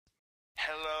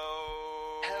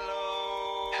Hello,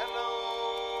 hello, hello,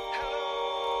 hello.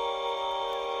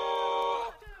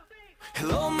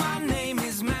 Hello, my name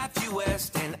is Matthew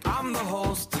West, and I'm the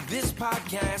host of this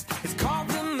podcast. It's called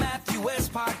the Matthew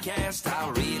West Podcast. I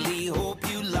really hope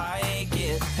you like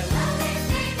it. Hello, his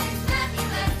name is Matthew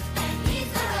West, and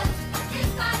he's the host of this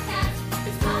podcast.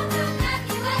 It's called the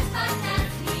Matthew West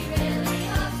Podcast. We really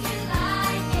hope you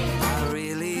like it. I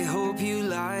really hope you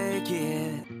like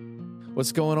it.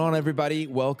 What's going on, everybody?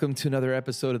 Welcome to another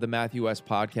episode of the Matthew West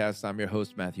Podcast. I'm your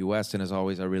host, Matthew West, and as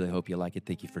always, I really hope you like it.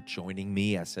 Thank you for joining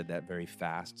me. I said that very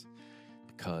fast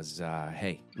because,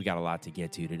 hey, we got a lot to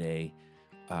get to today.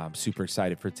 I'm super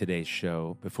excited for today's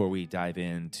show. Before we dive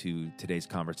into today's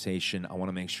conversation, I want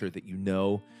to make sure that you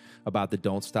know about the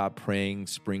Don't Stop Praying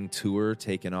Spring Tour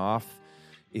taking off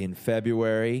in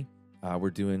February. We're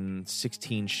doing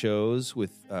 16 shows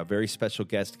with a very special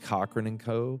guest, Cochran &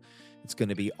 Co. It's going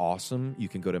to be awesome. You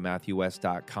can go to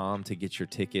MatthewWest.com to get your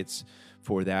tickets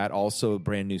for that. Also, a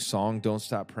brand new song, Don't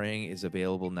Stop Praying, is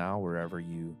available now wherever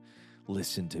you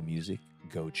listen to music.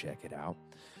 Go check it out.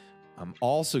 I'm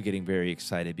also getting very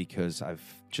excited because I've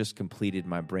just completed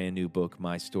my brand new book,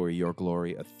 My Story, Your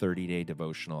Glory, a 30-day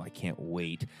devotional. I can't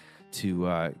wait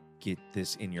to get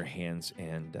this in your hands.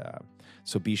 And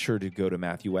so be sure to go to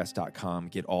MatthewWest.com,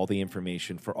 get all the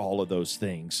information for all of those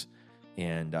things.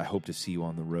 And I hope to see you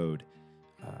on the road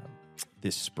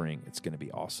this spring. It's going to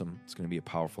be awesome. It's going to be a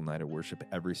powerful night of worship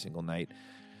every single night.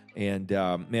 And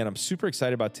man, I'm super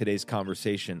excited about today's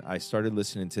conversation. I started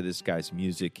listening to this guy's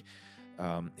music.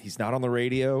 He's not on the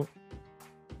radio.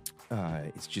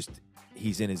 It's just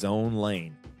he's in his own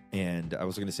lane. And I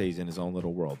was going to say he's in his own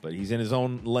little world, but he's in his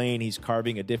own lane. He's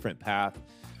carving a different path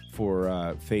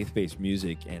for faith-based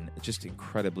music, and just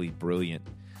incredibly brilliant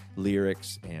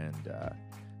lyrics and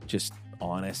just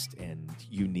honest and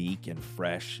unique and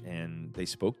fresh, and they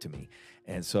spoke to me.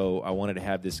 And so I wanted to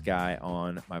have this guy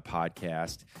on my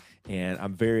podcast, and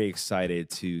I'm very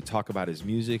excited to talk about his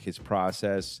music, his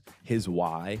process, his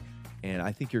why, and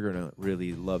I think you're going to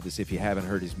really love this. If you haven't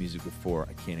heard his music before,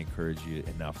 I can't encourage you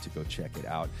enough to go check it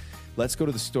out. Let's go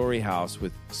to the Story House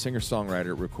with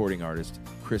singer-songwriter, recording artist,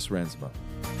 Chris Renzema.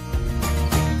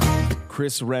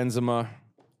 Chris Renzema.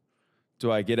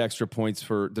 Do I get extra points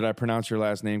for, did I pronounce your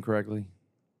last name correctly?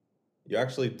 You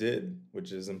actually did,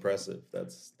 which is impressive.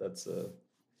 That's a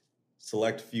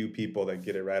select few people that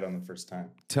get it right on the first time.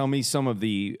 Tell me some of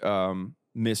the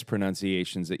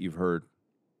mispronunciations that you've heard.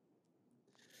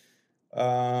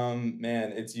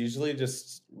 Man, it's usually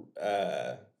just,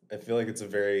 I feel like it's a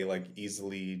very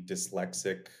easily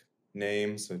dyslexic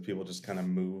name. So people just kind of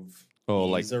move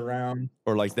E's around.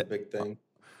 Or like that big thing.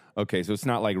 Okay, so it's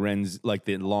not like like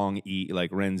the long E,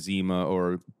 like Renzema,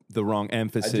 or the wrong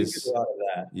emphasis. I do get a lot of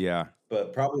that. Yeah.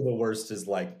 But probably the worst is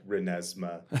like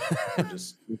Renzema.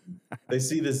 They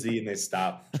see the Z and they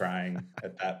stop trying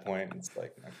at that point. It's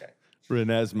like, okay.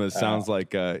 Renzema sounds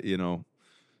like,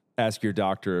 ask your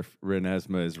doctor if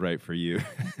Renzema is right for you.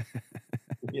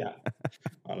 Yeah,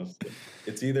 honestly.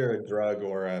 It's either a drug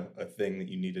or a thing that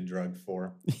you need a drug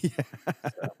for. Yeah.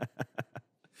 So.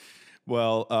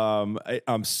 Well,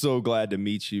 I'm so glad to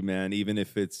meet you, man. Even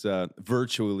if it's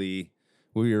virtually,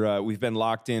 we've been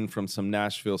locked in from some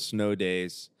Nashville snow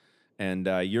days, and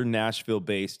you're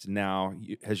Nashville-based now.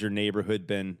 Has your neighborhood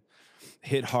been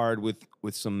hit hard with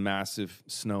some massive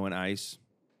snow and ice?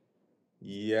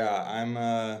 Yeah,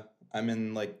 I'm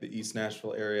in the East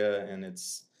Nashville area, and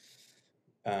it's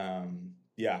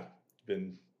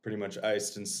been pretty much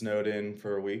iced and snowed in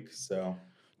for a week. So.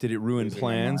 Did it ruin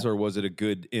plans, or was it a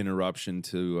good interruption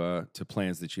to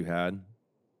plans that you had?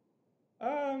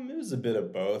 It was a bit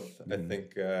of both. I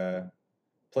think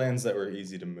plans that were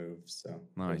easy to move, so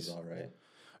nice. It was all right.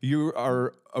 You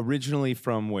are originally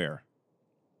from where?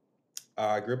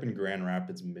 I grew up in Grand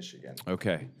Rapids, Michigan.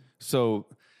 Okay, so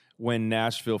when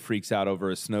Nashville freaks out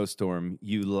over a snowstorm,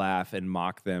 you laugh and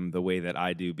mock them the way that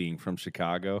I do, being from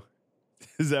Chicago.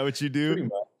 Is that what you do? Pretty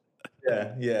much.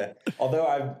 Yeah. Although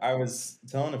I was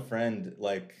telling a friend,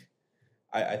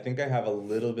 I think I have a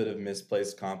little bit of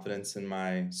misplaced confidence in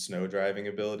my snow driving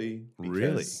ability.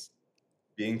 Really?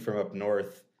 Being from up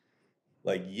north,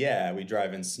 we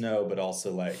drive in snow, but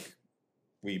also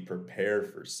we prepare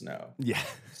for snow. Yeah.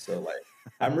 So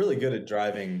I'm really good at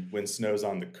driving when snow's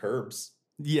on the curbs.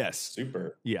 Yes.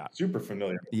 Super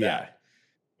familiar with that.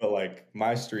 But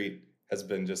my street has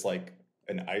been just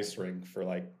an ice rink for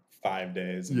 5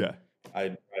 days. Yeah. I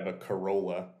drive a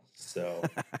Corolla, so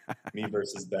me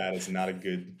versus that is not a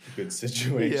good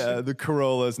situation. Yeah, the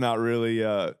Corolla is not really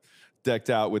decked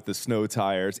out with the snow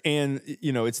tires, and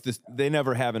it's they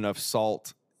never have enough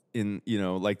salt in,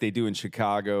 like they do in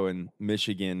Chicago and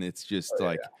Michigan. It's just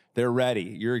they're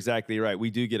ready. You're exactly right. We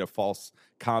do get a false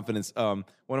confidence. One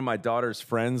of my daughter's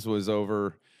friends was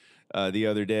over the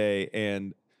other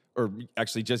day, or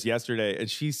actually just yesterday, and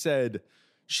she said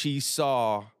she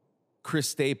saw Chris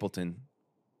Stapleton,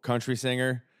 country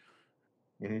singer,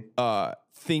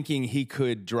 thinking he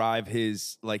could drive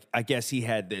his, I guess he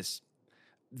had this,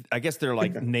 I guess they're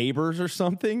like neighbors or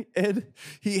something. And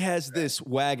he has this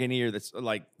Wagoneer that's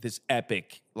like this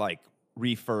epic, like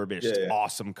refurbished,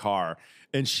 awesome car.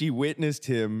 And she witnessed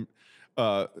him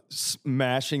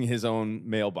smashing his own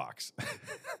mailbox,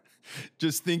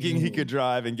 just thinking he could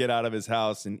drive and get out of his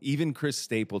house. And even Chris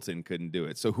Stapleton couldn't do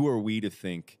it. So who are we to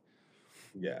think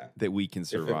that we can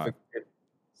survive? If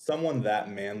someone that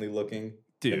manly looking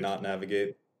cannot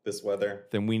navigate this weather,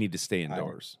 then we need to stay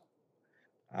indoors.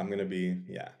 I'm going to be,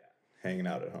 hanging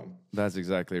out at home. That's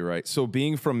exactly right. So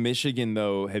being from Michigan,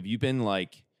 though, have you been I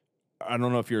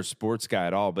don't know if you're a sports guy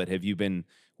at all, but have you been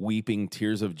weeping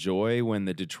tears of joy when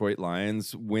the Detroit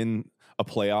Lions win a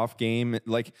playoff game?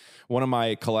 Like one of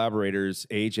my collaborators,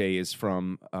 AJ, is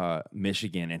from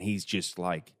Michigan, and he's just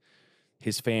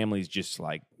his family's just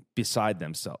beside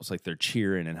themselves. Like they're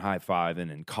cheering and high-fiving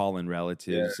and calling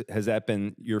relatives. Yeah. Has that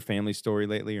been your family story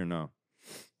lately or no?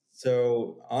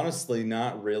 So honestly,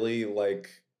 not really. Like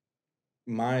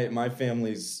my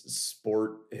family's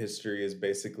sport history is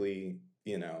basically,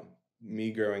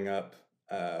 me growing up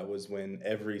was when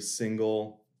every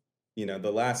single,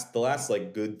 the last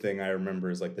good thing I remember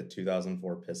is the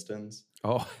 2004 Pistons.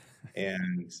 Oh,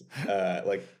 and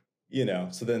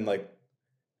so then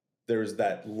there was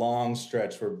that long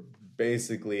stretch where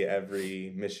basically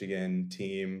every Michigan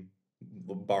team,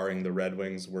 barring the Red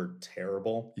Wings, were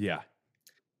terrible. Yeah.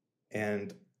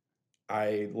 And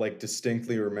I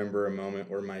distinctly remember a moment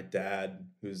where my dad,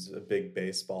 who's a big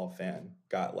baseball fan,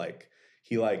 got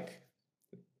he was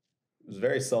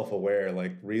very self-aware,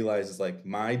 realizes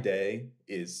my day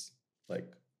is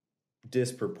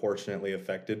disproportionately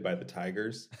affected by the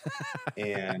Tigers,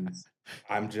 and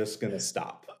I'm just gonna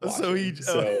stop watching.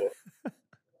 So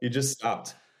he just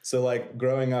stopped. So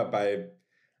growing up, my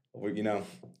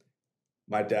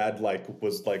dad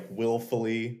was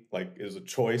willfully it was a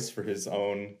choice for his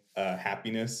own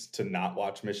happiness to not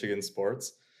watch Michigan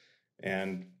sports,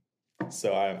 and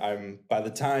so I'm by the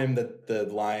time that the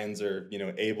Lions are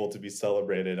able to be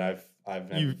celebrated, I've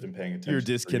never been paying attention. You're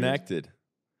disconnected.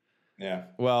 Yeah.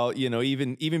 Well,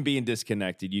 even being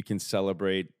disconnected, you can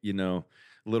celebrate.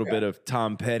 A little bit of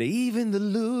Tom Petty. Even the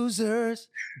losers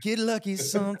get lucky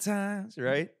sometimes,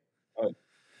 right?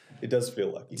 It does feel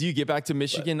lucky. Do you get back to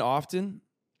Michigan often?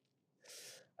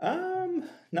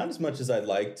 Not as much as I'd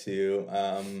like to.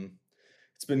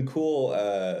 It's been cool.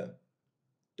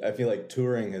 I feel like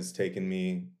touring has taken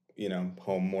me,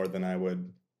 home more than I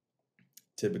would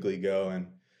typically go, and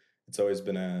it's always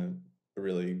been a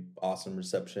really awesome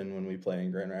reception when we play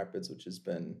in Grand Rapids, which has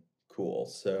been cool.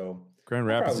 So Grand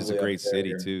Rapids is a great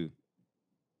city too.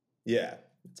 Yeah,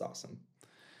 it's awesome.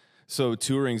 So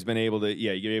touring's been able to,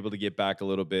 you're able to get back a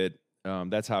little bit.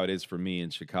 That's how it is for me in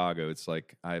Chicago. It's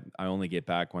I only get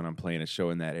back when I'm playing a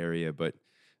show in that area, but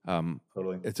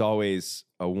totally. It's always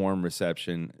a warm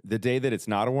reception. The day that it's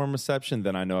not a warm reception,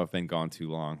 then I know I've been gone too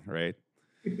long, right?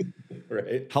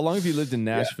 Right. How long have you lived in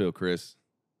Nashville, Chris?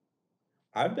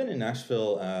 I've been in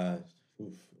Nashville,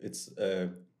 it's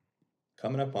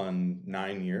coming up on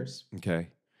 9 years. Okay.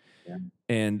 Yeah.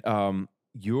 And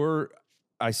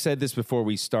I said this before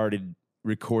we started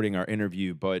recording our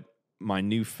interview, but my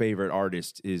new favorite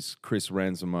artist is Chris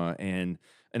Renzema, and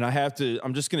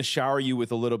I'm just going to shower you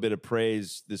with a little bit of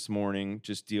praise this morning.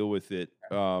 Just deal with it.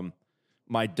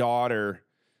 My daughter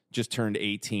just turned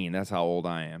 18. That's how old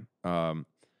I am.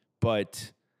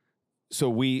 But so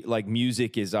we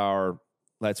music is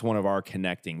that's one of our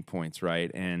connecting points, right?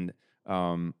 And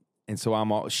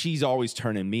so she's always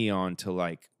turning me on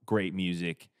to great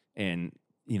music and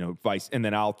vice, and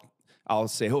then I'll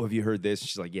say, "Oh, have you heard this?"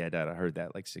 She's like, "Yeah, Dad, I heard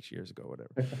that 6 years ago,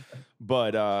 whatever."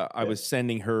 But I was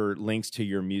sending her links to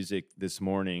your music this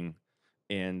morning,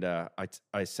 and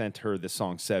I sent her the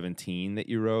song 17 that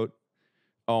you wrote.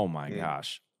 Oh my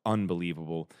gosh,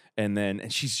 unbelievable!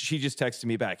 And she just texted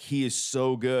me back, "He is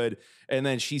so good." And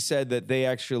then she said that they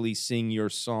actually sing your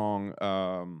song,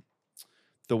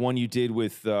 the one you did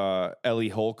with Ellie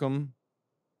Holcomb.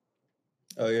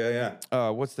 Oh yeah.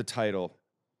 What's the title?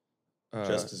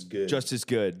 Just as good. Just as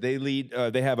good. They lead.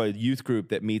 They have a youth group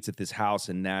that meets at this house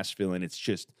in Nashville, and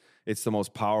it's the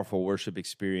most powerful worship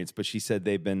experience. But she said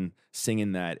they've been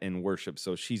singing that in worship,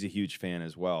 so she's a huge fan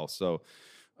as well. So,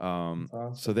 awesome.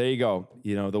 So there you go.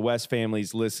 The West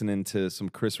family's listening to some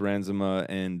Chris Renzema,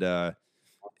 and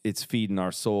it's feeding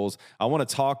our souls. I want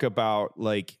to talk about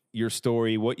like your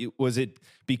story. Was it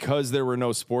because there were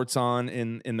no sports on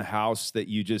in the house that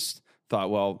you just thought,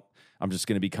 well, I'm just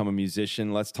going to become a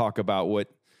musician? Let's talk about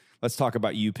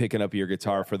you picking up your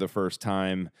guitar for the first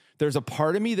time. There's a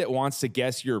part of me that wants to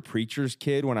guess you're a preacher's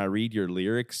kid when I read your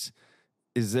lyrics.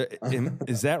 Is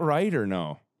that right or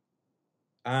no?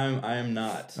 I am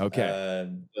not. Okay.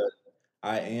 But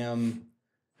I am.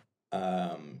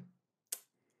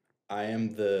 I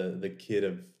am the kid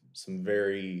of some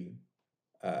very,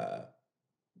 I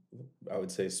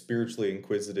would say, spiritually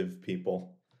inquisitive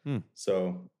people.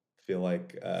 So I feel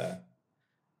like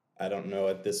I don't know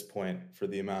at this point, for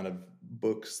the amount of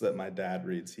books that my dad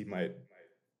reads, he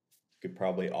could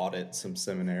probably audit some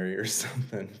seminary or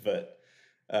something. But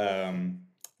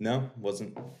no,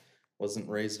 wasn't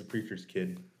raised a preacher's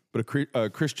kid. But a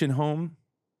Christian home?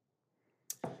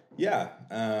 Yeah.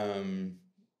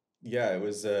 Yeah, it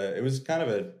was kind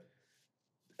of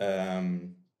a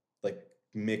like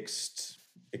mixed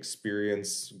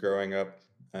experience growing up.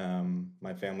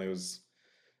 My family was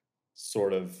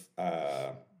sort of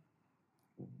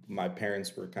my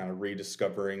parents were kind of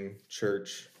rediscovering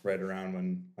church right around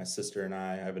when my sister and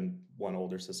I have one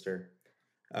older sister,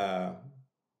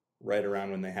 right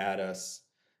around when they had us.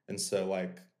 And so,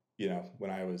 like, when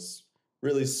I was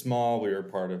really small, we were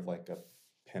part of like a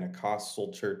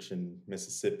Pentecostal church in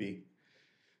Mississippi.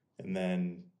 And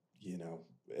then,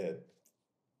 it,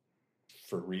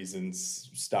 for reasons,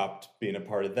 stopped being a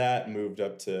part of that, moved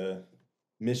up to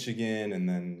Michigan. And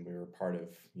then we were part of,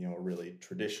 a really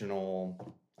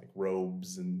traditional, like,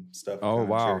 robes and stuff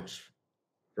kind of church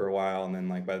for a while. And then,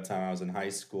 like, by the time I was in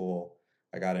high school,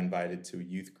 I got invited to a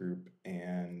youth group,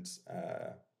 and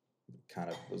kind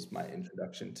of was my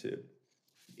introduction to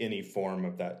any form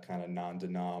of that kind of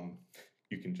non-denom,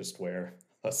 you can just wear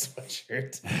a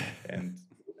sweatshirt and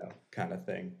kind of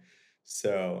thing.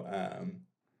 So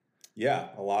yeah,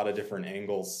 a lot of different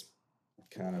angles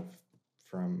kind of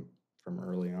from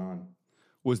early on.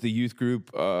 Was the youth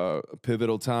group a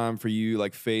pivotal time for you,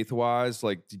 like faith wise?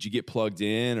 Like, did you get plugged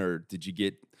in or did you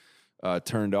get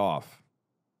turned off?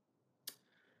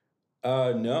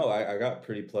 No, I got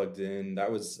pretty plugged in.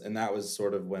 That was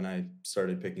sort of when I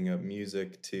started picking up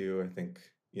music too. I think,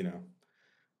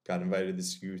 got invited to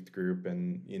this youth group,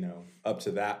 and, up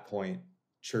to that point,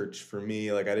 church for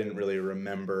me, like, I didn't really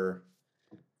remember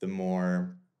the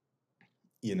more,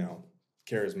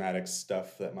 charismatic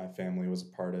stuff that my family was a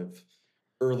part of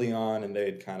early on, and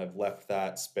they'd kind of left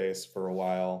that space for a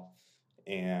while.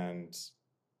 And,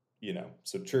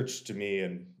 so church to me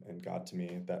and God to me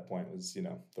at that point was,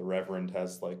 the reverend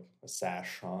has like a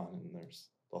sash on, and there's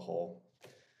the whole,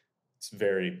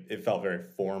 it felt very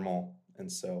formal. And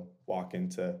so walk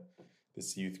into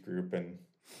this youth group, and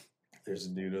there's a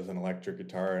dude with an electric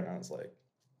guitar, and I was like,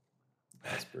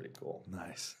 that's pretty cool.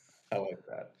 Nice. I like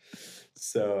that.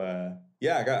 So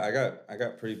yeah, I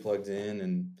got pretty plugged in,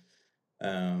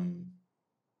 and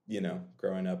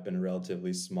growing up in a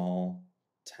relatively small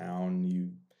town,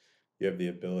 you have the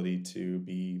ability to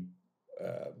be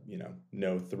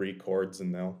know 3 chords,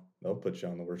 and they'll put you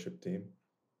on the worship team.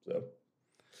 So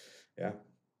yeah.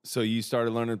 So you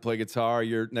started learning to play guitar.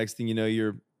 Next thing you know,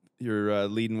 you're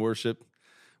leading worship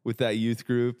with that youth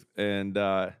group, and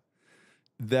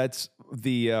that's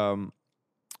the.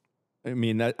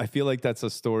 I feel like that's a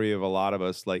story of a lot of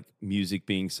us, like music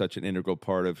being such an integral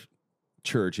part of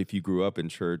church. If you grew up in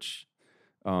church,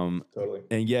 Totally.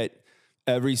 And yet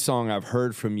every song I've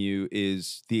heard from you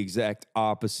is the exact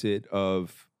opposite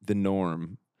of the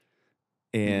norm,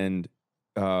 and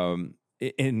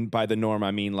by the norm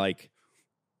I mean like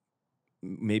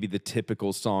maybe the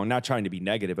typical song, not trying to be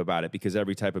negative about it, because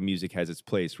every type of music has its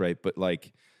place, right? But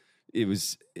like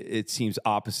it seems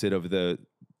opposite of the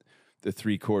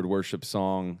 3-chord worship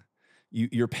song.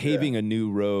 You're paving a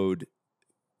new road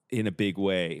in a big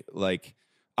way. Like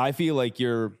I feel like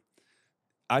you're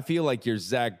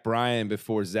Zach Bryan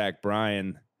before Zach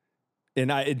Bryan.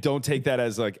 And I don't take that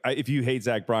as like, if you hate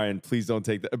Zach Bryan, please don't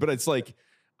take that. But it's like,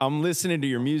 I'm listening to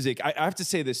your music. I have to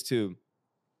say this too.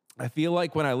 I feel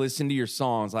like when I listen to your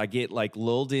songs, I get like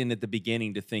lulled in at the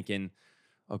beginning to thinking,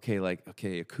 okay,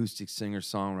 acoustic singer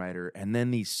songwriter. And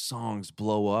then these songs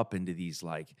blow up into these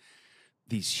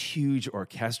huge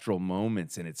orchestral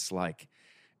moments. And it's like,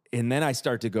 and then I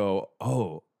start to go,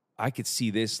 oh, I could see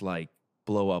this like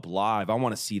blow up live. I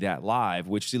want to see that live,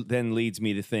 which then leads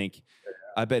me to think,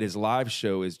 I bet his live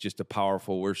show is just a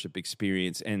powerful worship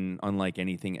experience and unlike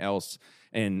anything else.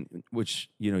 And which,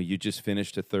 you just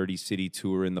finished a 30-city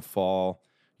tour in the fall.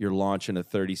 You're launching a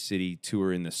 30-city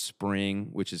tour in the spring,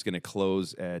 which is going to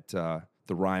close at the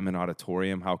Ryman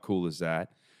Auditorium. How cool is that?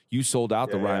 You sold out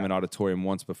the Yeah, yeah. Ryman Auditorium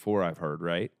once before, I've heard,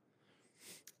 right?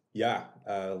 Yeah,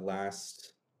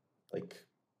 last, like,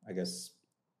 I guess,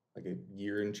 like a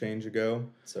year and change ago.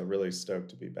 So really stoked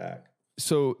to be back.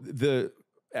 So the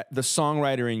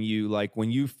songwriter in you, like when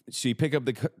you pick up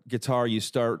the guitar, you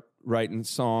start writing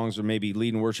songs, or maybe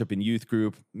leading worship in youth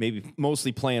group, maybe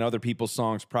mostly playing other people's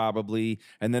songs, probably.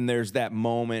 And then there's that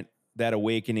moment, that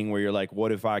awakening where you're like,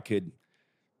 what if I could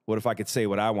say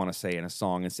what I want to say in a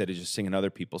song instead of just singing other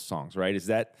people's songs, right? Is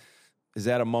that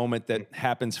a moment that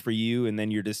happens for you, and then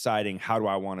you're deciding, how do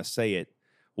I want to say it?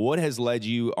 What has led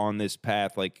you on this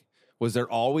path? Like, was there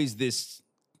always this?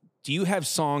 Do you have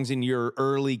songs in your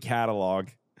early catalog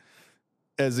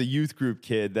as a youth group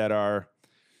kid that are,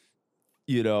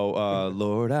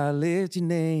 Lord, I lift your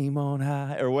name on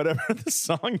high, or whatever the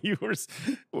song what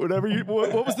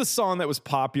was the song that was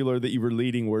popular that you were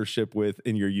leading worship with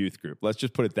in your youth group? Let's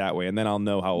just put it that way, and then I'll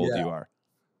know how old you are.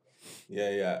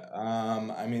 Yeah.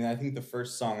 I mean, I think the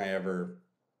first song I ever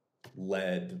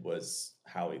led was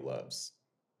How He Loves.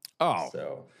 Oh,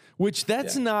 So, which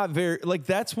that's not very, like,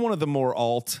 that's one of the more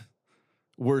alt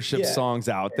worship songs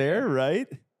out there, right?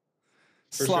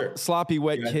 For sure. Sloppy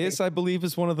Wet Yeah, Kiss, I believe,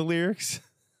 is one of the lyrics.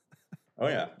 Oh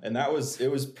yeah, and it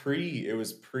was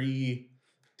pre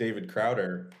David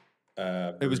Crowder.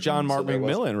 It was John Mark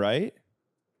McMillan, right?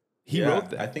 He wrote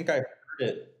that. I think I heard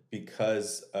it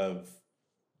because of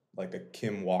like a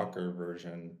Kim Walker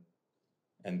version,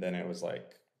 and then it was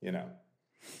like,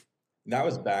 that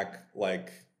was back,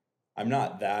 like, I'm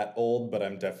not that old, but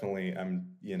I'm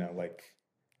like,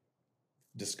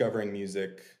 discovering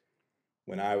music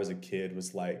when I was a kid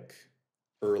was like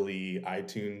early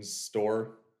iTunes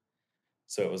store.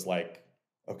 So it was like,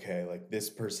 okay, like this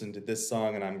person did this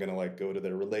song, and I'm going to like go to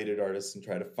their related artists and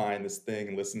try to find this thing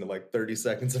and listen to like 30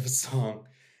 seconds of a song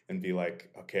and be like,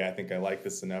 okay, I think I like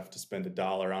this enough to spend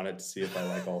 $1 on it to see if I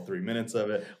like all 3 minutes of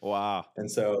it. Wow. And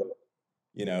so,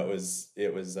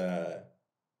 it was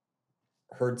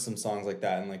heard some songs like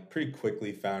that, and like pretty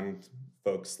quickly found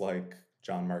folks like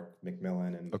John Mark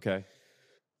McMillan and Okay.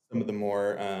 some of the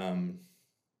more,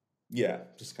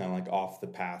 just kind of like off the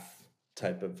path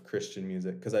type of Christian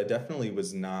music, because I definitely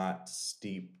was not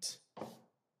steeped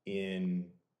in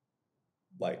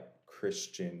like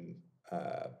Christian,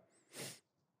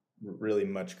 really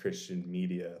much Christian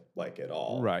media, like, at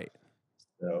all. Right.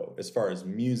 So as far as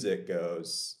music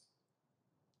goes,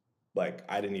 like,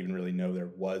 I didn't even really know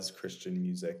there was Christian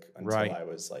music until Right. I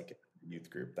was like in a youth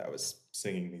group that was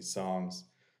singing these songs.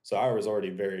 So I was already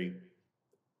very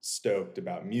stoked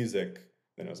about music.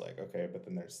 Then it was like, okay, but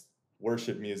then there's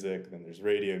worship music, then there's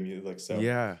radio music. So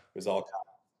Yeah. it was all kind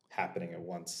of happening at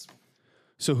once.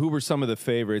 So who were some of the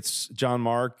favorites? John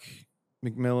Mark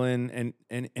McMillan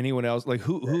and anyone else? Like,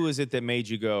 who is it that made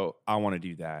you go, I want to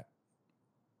do that?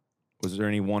 Was there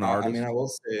any one artist? I mean, I will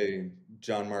say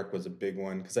John Mark was a big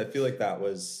one, because I feel like that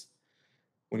was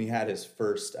when he had his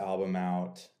first album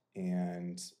out,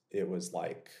 and it was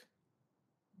like,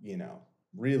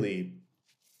 really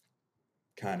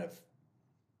kind of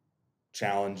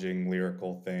challenging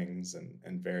lyrical things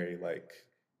and very like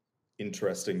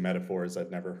interesting metaphors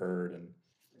I'd never heard, and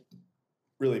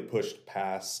really pushed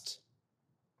past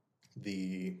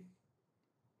the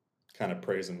kind of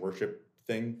praise and worship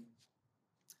thing.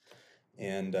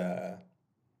 And I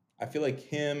feel like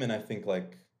him, and I think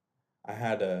like I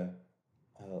had a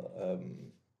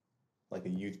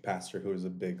youth pastor who was a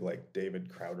big like David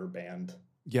Crowder band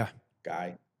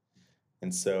guy,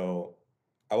 and so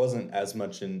I wasn't as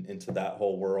much into that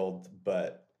whole world,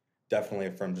 but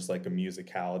definitely from just like a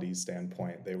musicality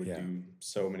standpoint, they would do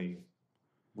so many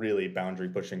really boundary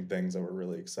pushing things that were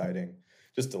really exciting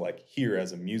just to like hear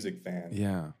as a music fan.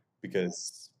 Yeah.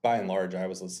 Because by and large, I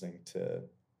was listening to,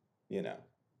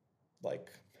 like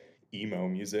emo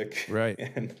music, Right.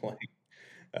 and like,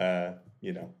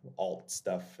 alt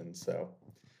stuff. And so,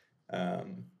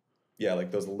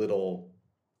 like those little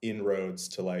inroads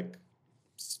to like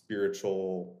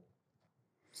spiritually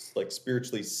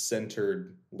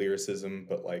centered lyricism,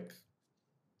 but like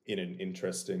in an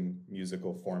interesting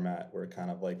musical format where kind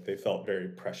of like they felt very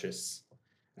precious.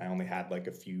 I only had like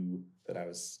a few that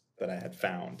I had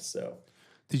found. So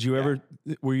Did you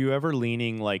were you ever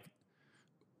leaning, like,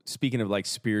 speaking of like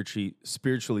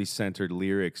spiritually centered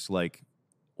lyrics, like,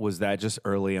 was that just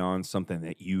early on something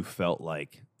that you felt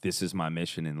like, this is my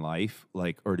mission in life?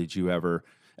 Like, or did you ever,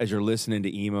 as you're listening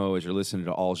to emo, as you're listening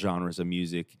to all genres of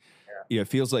music, it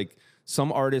feels like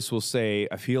some artists will say,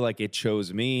 I feel like it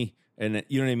chose me. And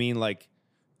you know what I mean? Like,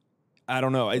 I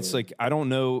don't know. It's like, I don't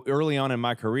know, early on in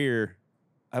my career,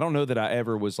 I don't know that I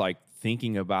ever was like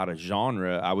thinking about a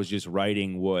genre. I was just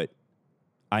writing what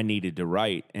I needed to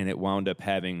write, and it wound up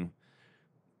having,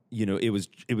 it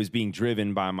was being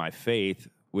driven by my faith,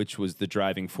 which was the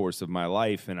driving force of my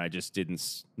life, and I just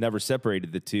never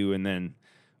separated the two, and then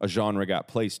a genre got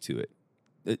placed to it.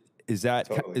 Is that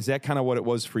Totally. is that kind of what it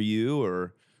was for you,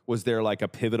 or was there like a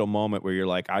pivotal moment where you're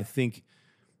like, I think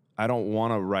I don't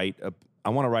want to write I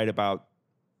want to write about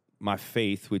my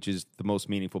faith, which is the most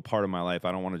meaningful part of my life.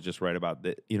 I don't want to just write about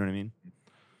that. You know what I mean?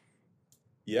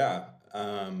 Yeah.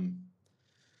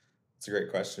 It's a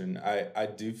great question. I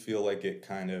do feel like it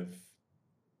kind of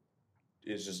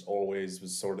is just always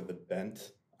was sort of the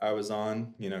bent I was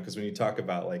on, because when you talk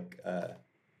about like,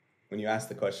 when you ask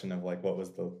the question of like, what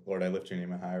was the Lord, I lift your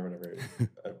name high or whatever,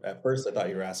 at first I thought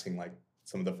you were asking like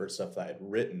some of the first stuff that I had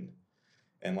written.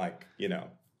 And like,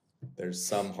 there's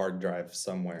some hard drive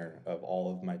somewhere of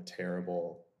all of my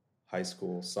terrible high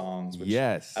school songs, which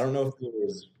Yes. I don't know if it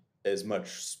was as much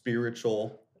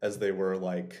spiritual as they were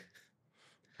like,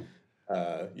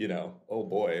 oh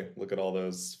boy, look at all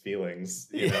those feelings,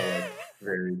 like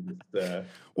very,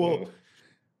 well,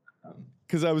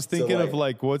 because I was thinking of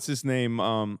like, what's his name?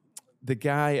 The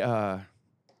guy,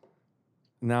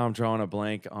 now I'm drawing a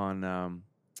blank on,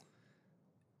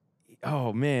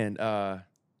 oh man,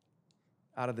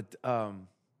 out of the,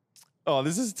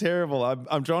 this is terrible.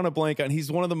 I'm drawing a blank on,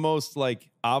 he's one of the most like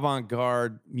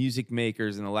avant-garde music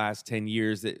makers in the last 10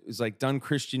 years that was like done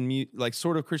like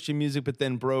sort of Christian music, but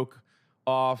then broke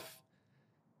off.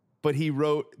 But he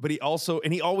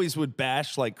always would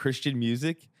bash like Christian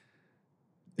music.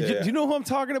 Yeah. Do you know who I'm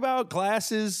talking about?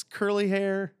 Glasses, curly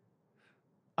hair.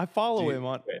 I follow him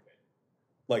on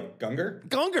like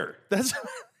Gunger. That's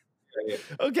Yeah.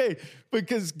 okay,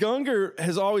 because Gunger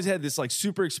has always had this like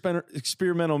super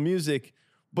experimental music,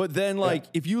 but then like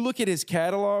if you look at his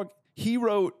catalog, he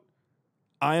wrote,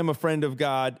 "I am a friend of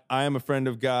God. I am a friend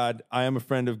of God. I am a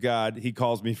friend of God. He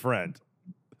calls me friend."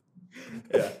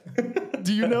 Yeah.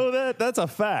 Do you know that? That's a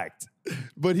fact.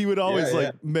 But he would always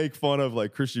make fun of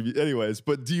like Christian. Anyways,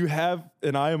 but do you have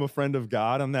an "I am a friend of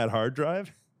God" on that hard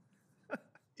drive?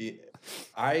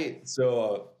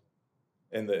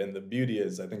 And the beauty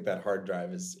is, I think that hard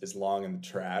drive is long in the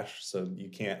trash, so you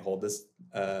can't hold this.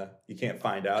 You can't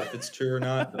find out if it's true or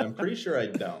not. But I'm pretty sure I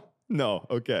don't. No,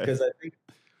 okay. Because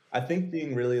I think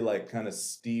being really like kind of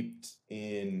steeped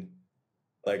in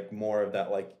like more of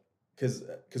that, like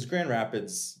because Grand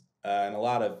Rapids and a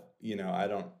lot of I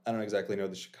don't exactly know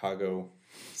the Chicago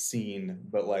scene,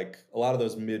 but like a lot of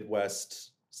those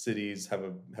Midwest cities have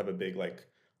a big like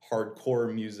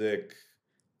hardcore music,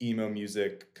 emo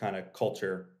music kind of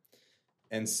culture.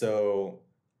 And so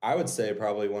I would say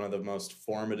probably one of the most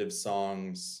formative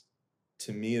songs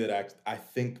to me that I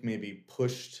think maybe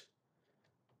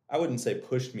I wouldn't say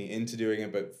pushed me into doing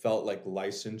it, but felt like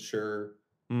licensure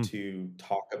to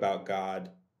talk about God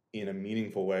in a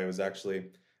meaningful way was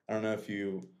actually, I don't know if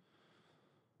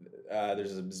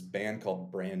there's this band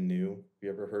called Brand New. Have you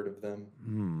ever heard of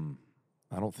them?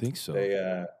 I don't think so.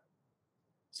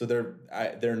 So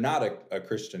they're not a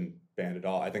Christian band at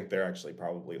all. I think they're actually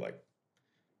probably like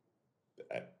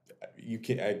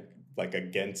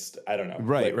against. I don't know.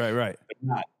 Right.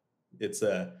 Not. It's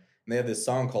and they have this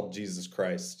song called Jesus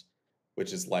Christ,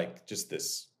 which is like just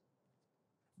this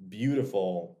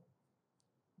beautiful,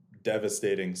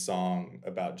 devastating song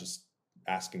about just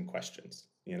asking questions,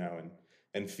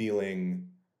 and feeling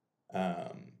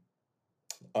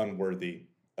unworthy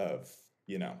of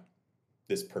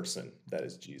this person that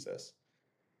is Jesus.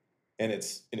 And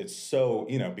it's so,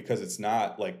 because it's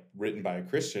not like written by a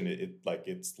Christian,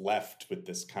 it's left with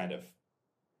this kind of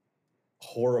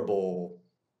horrible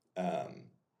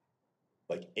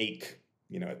like ache,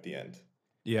 at the end.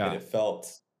 Yeah. And it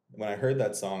felt, when I heard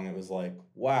that song, it was like,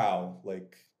 wow,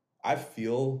 like I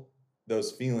feel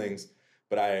those feelings,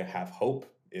 but I have hope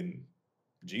in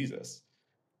Jesus.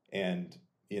 And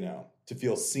to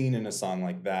feel seen in a song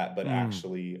like that, but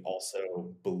actually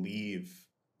also believe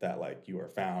that like you are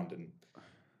found and,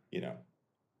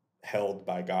 held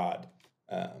by God.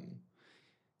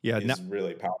 Is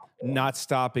really powerful. Not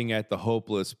stopping at the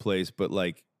hopeless place, but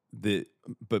like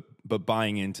but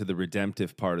buying into the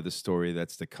redemptive part of the story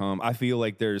that's to come. I feel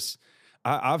like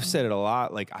I've said it a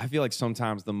lot. Like I feel like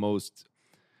sometimes the most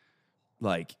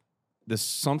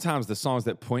sometimes the songs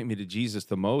that point me to Jesus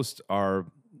the most are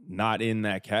not in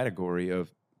that category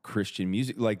of Christian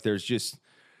music. Like there's just,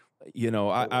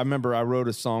 I remember I wrote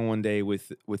a song one day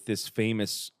with this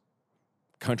famous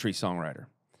country songwriter,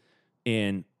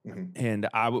 and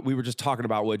we were just talking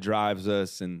about what drives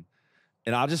us, and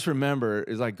I just remember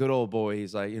it's like good old boy.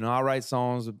 He's like, I write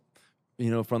songs,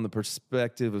 from the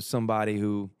perspective of somebody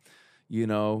who,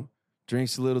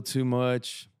 drinks a little too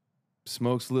much,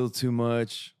 smokes a little too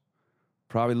much,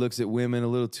 probably looks at women a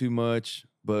little too much,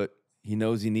 but he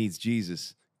knows he needs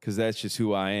Jesus because that's just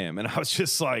who I am. And I was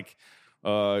just like,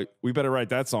 we better write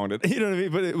that song. You know what I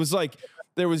mean? But it was like,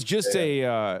 there was just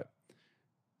there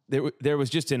was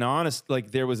just an honest,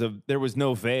 like there was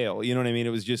no veil. You know what I mean?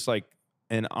 It was just like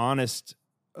an honest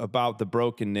about the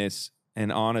brokenness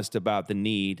and honest about the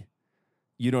need.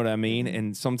 You know what I mean?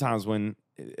 And sometimes when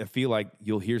I feel like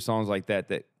you'll hear songs like that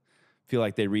feel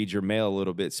like they read your mail a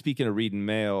little bit. Speaking of reading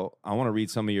mail, I want to read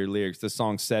some of your lyrics. The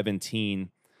song 17.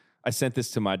 I sent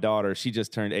this to my daughter. She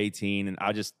just turned 18, and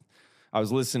I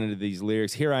was listening to these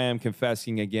lyrics. Here I am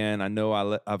confessing again. I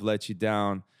know I've let you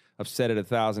down. I've said it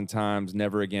 1,000 times.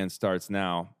 Never again starts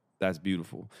now. That's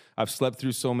beautiful. I've slept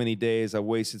through so many days. I've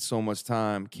wasted so much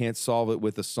time. Can't solve it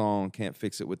with a song. Can't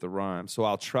fix it with a rhyme. So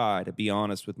I'll try to be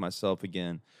honest with myself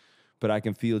again. But I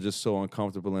can feel just so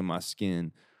uncomfortable in my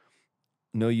skin.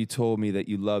 Know you told me that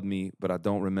you loved me, but I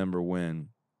don't remember when.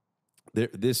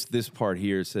 This part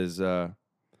here says, I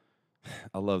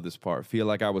love this part. Feel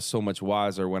like I was so much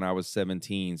wiser when I was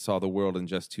 17. Saw the world in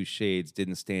just two shades.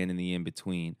 Didn't stand in the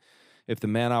in-between. If the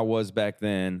man I was back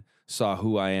then saw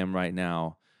who I am right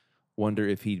now, wonder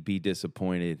if he'd be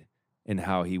disappointed in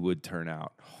how he would turn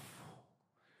out.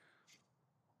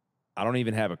 I don't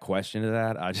even have a question to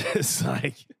that. I just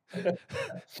like,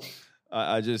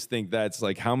 I just think that's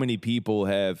like how many people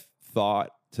have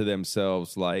thought to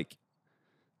themselves, like,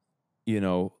 you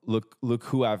know, look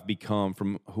who I've become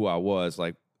from who I was,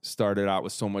 like started out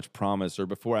with so much promise, or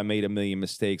before I made a million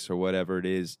mistakes, or whatever it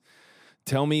is.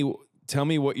 Tell me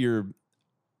what you're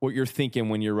thinking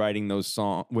when you're writing those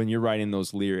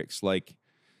lyrics. Like,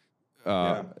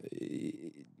 tell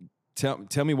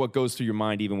me what goes through your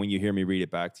mind even when you hear me read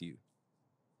it back to you.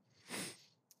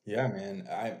 Yeah, man.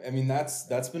 I mean,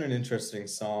 that's been an interesting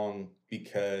song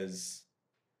because,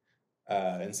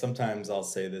 and sometimes I'll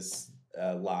say this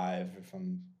live if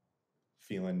I'm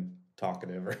feeling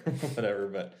talkative or whatever,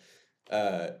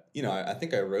 but you know, I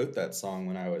think I wrote that song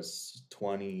when I was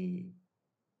 20,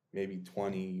 maybe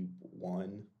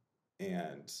 21,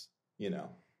 and, you know,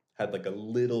 had like a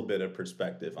little bit of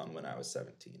perspective on when I was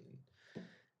 17.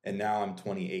 And now I'm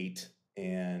 28,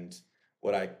 and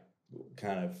what I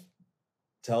kind of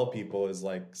tell people is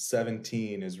like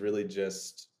 17 is really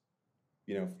just,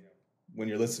 you know, when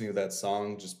you're listening to that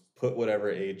song, just put whatever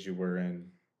age you were in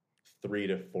 3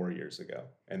 to 4 years ago,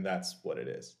 and that's what it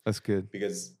is. That's good.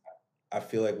 Because I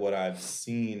feel like what I've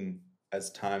seen as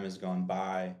time has gone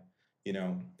by, you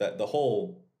know, that the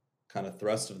whole kind of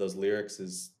thrust of those lyrics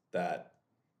is that,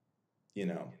 you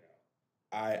know,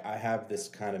 I have this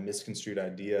kind of misconstrued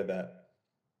idea that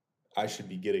I should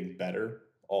be getting better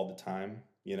all the time,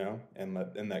 you know, and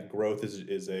that growth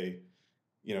is a,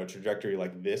 you know, trajectory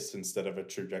like this instead of a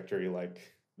trajectory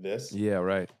like this. Yeah,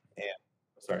 right. And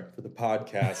sorry for the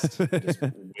podcast. Just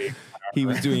he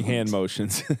was doing hand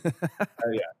motions.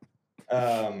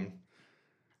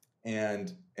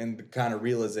 And the kind of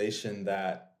realization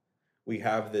that we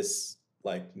have this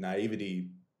like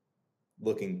naivety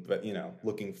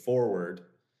looking forward,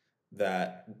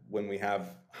 that when we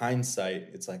have hindsight,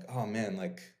 it's like, oh man,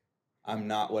 like I'm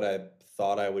not what I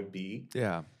thought I would be.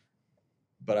 Yeah.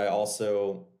 But I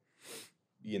also,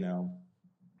 you know,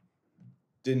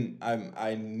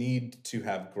 I need to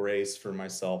have grace for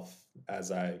myself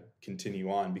as I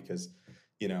continue on, because,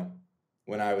 you know,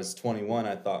 when I was 21,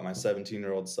 I thought my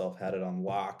 17-year-old self had it on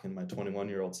lock and my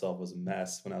 21-year-old self was a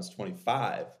mess. When I was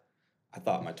 25, I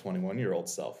thought my 21-year-old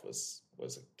self was a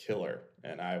killer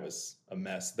and I was a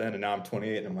mess then. And now I'm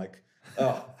 28 and I'm like,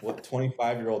 oh, what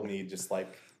 25-year-old me just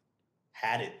like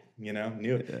had it, you know,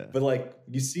 knew it. Yeah. But like,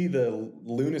 you see the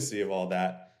lunacy of all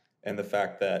that, and the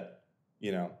fact that,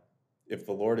 you know, if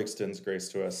the Lord extends grace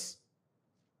to us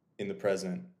in the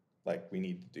present, like we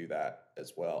need to do that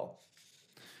as well.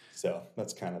 So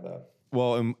that's kind of the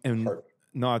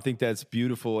no, I think that's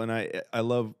beautiful, and I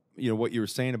love, you know, what you were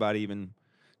saying about even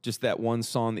just that one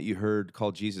song that you heard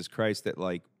called Jesus Christ that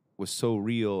like was so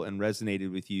real and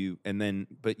resonated with you, and then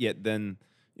but yet then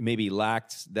maybe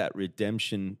lacked that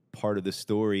redemption part of the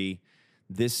story.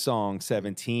 This song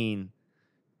 17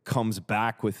 comes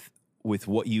back with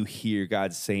what you hear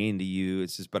God saying to you.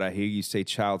 It's just, but I hear you say,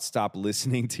 child, stop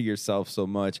listening to yourself so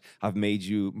much. I've made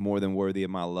you more than worthy of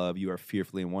my love. You are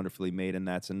fearfully and wonderfully made, and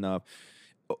that's enough.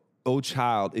 Oh,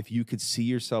 child, if you could see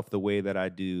yourself the way that I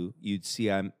do, you'd see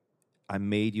I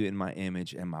made you in my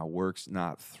image and my work's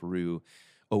not through.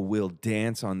 Oh, we'll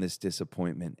dance on this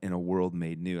disappointment in a world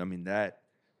made new. I mean,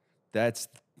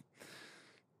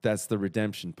 That's the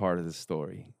redemption part of the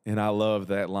story. And I love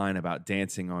that line about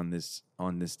dancing on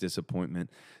this disappointment.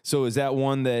 So is that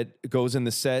one that goes in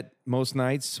the set most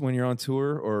nights when you're on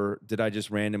tour, or did I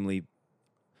just randomly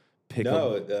pick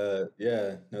No, up?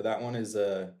 yeah, no, that one is.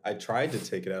 I tried to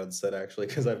take it out of the set actually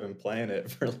because I've been playing it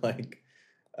for like,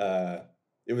 uh,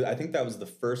 it was. I think that was the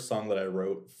first song that I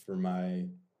wrote for my.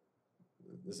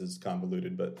 This is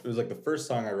convoluted, but it was like the first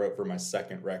song I wrote for my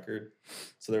second record.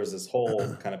 So there was this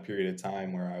whole kind of period of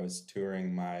time where I was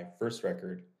touring my first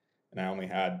record, and I only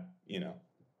had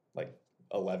like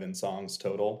 11 songs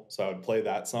total. So I would play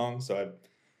that song. So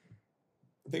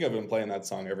I think I've been playing that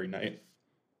song every night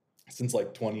since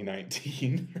like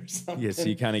 2019 or something. Yeah, so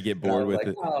you kind of get And I bored was with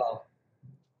like, it. oh,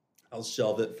 I'll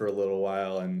shelve it for a little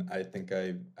while. And I think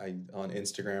I on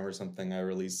Instagram or something, I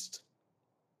released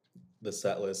the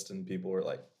set list, and people were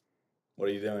like, "What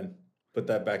are you doing? Put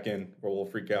that back in, or we'll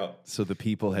freak out." So the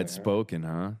people had Yeah. spoken,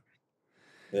 huh?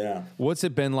 Yeah. What's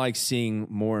it been like seeing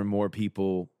more and more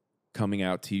people coming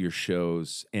out to your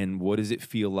shows? And what does it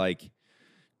feel like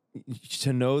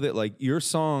to know that, like, your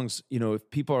songs, if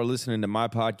people are listening to my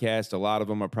podcast, a lot of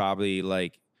them are probably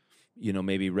like,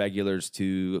 maybe regulars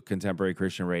to contemporary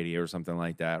Christian radio or something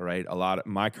like that, right? A lot of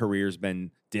my career's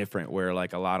been different where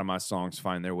like a lot of my songs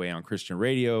find their way on Christian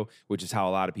radio, which is how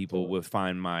a lot of people will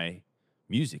find my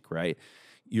music, right?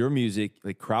 Your music,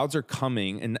 like, crowds are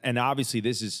coming, and obviously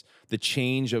this is the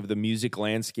change of the music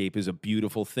landscape is a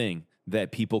beautiful thing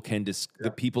that people can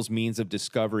the people's means of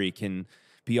discovery can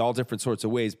be all different sorts of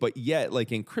ways. But yet,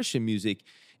 like in Christian music,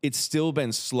 it's still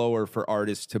been slower for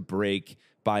artists to break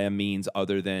by a means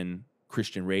other than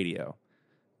Christian radio,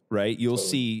 right? You'll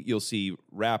see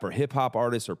rap or hip hop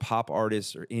artists or pop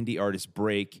artists or indie artists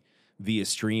break via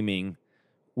streaming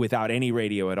without any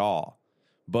radio at all.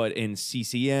 But in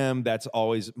CCM, that's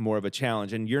always more of a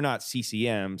challenge. And you're not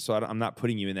CCM, so I'm not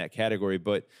putting you in that category,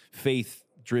 but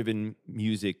faith-driven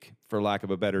music, for lack of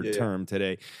a better term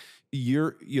today.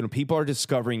 People are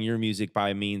discovering your music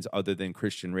by means other than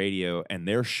Christian radio, and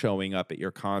they're showing up at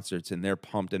your concerts, and they're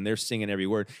pumped, and they're singing every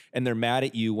word, and they're mad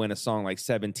at you when a song like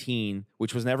 17,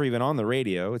 which was never even on the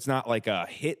radio, it's not like a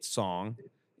hit song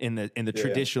in the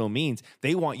traditional means.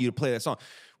 They want you to play that song.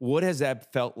 What has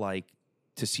that felt like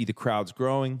to see the crowds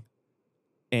growing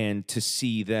and to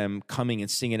see them coming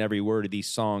and singing every word of these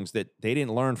songs that they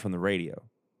didn't learn from the radio?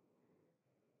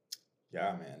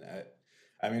 Yeah, man.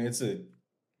 I mean, it's a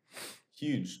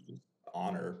huge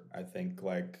honor. I think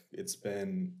like it's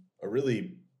been a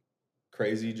really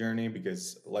crazy journey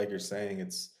because, like you're saying,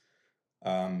 it's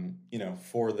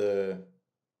for the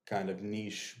kind of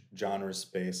niche genre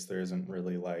space, there isn't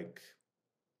really like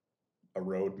a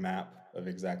roadmap of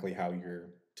exactly how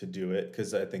you're to do it.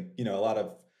 Because I think a lot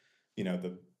of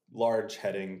the large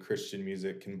heading Christian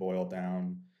music can boil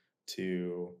down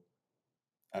to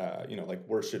like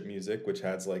worship music, which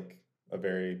has like a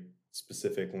very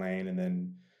specific lane, and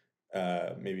then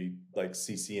maybe like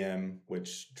CCM,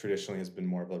 which traditionally has been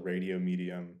more of a radio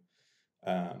medium,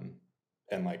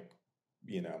 and like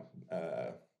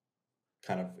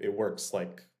kind of it works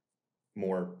like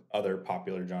more other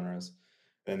popular genres.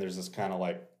 And there's this kind of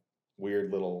like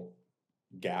weird little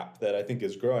gap that I think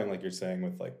is growing, like you're saying,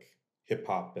 with like hip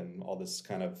hop and all this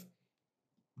kind of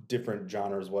different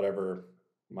genres, whatever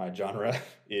my genre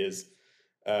is.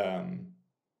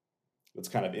 It's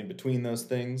kind of in between those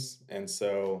things. And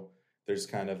so there's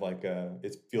kind of like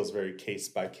it feels very case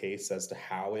by case as to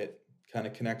how it kind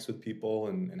of connects with people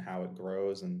and how it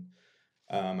grows. And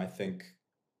I think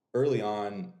early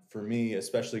on for me,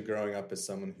 especially growing up as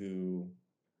someone who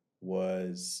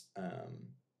was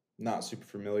not super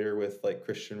familiar with like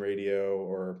Christian radio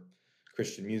or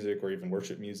Christian music or even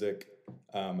worship music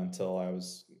until I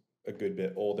was a good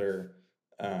bit older.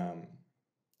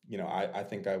 I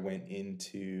think I went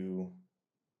into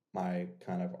my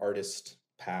kind of artist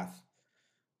path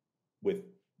with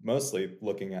mostly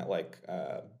looking at like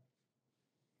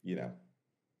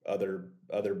other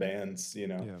bands,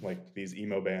 like these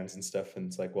emo bands and stuff, and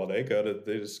it's like, well, they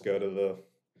just go to the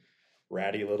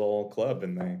ratty little club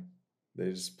and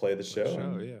they just play the show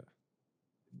and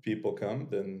people come,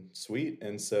 then sweet.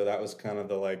 And so that was kind of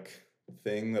the like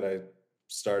thing that I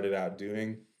started out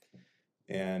doing,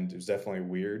 and it was definitely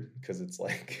weird because it's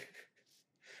like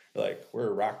we're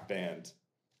a rock band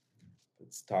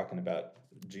that's talking about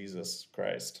Jesus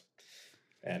Christ,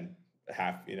 and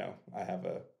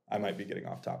I might be getting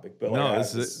off topic, but no,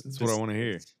 that's what I want to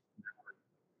hear.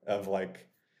 Of like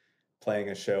playing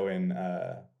a show in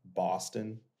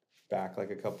Boston back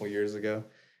like a couple of years ago,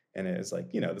 and it was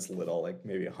like this little like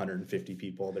maybe 150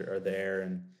 people that are there,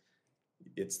 and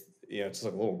it's it's just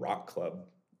like a little rock club,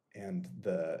 and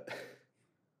the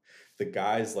the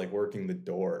guys like working the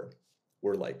door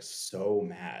were like so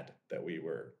mad that we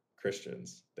were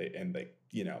Christians. They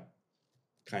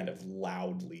kind of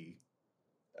loudly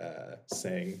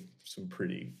saying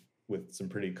with some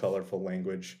pretty colorful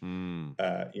language,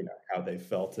 how they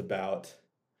felt about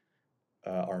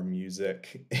our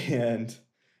music. And,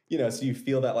 so you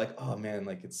feel that like, oh man,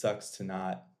 like it sucks to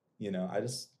not,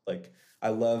 I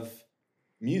love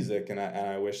music and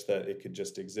I wish that it could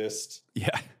just exist.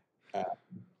 Yeah.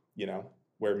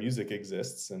 Where music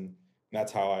exists. And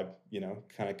that's how I,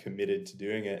 kind of committed to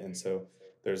doing it. And so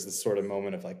there's this sort of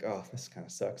moment of like, oh, this kind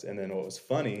of sucks. And then what was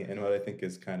funny and what I think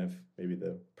is kind of maybe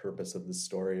the purpose of this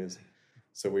story is,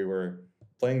 so we were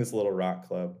playing this little rock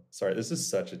club. Sorry, this is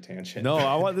such a tangent. No,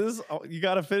 I want this. You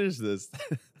got to finish this.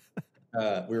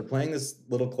 We were playing this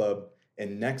little club,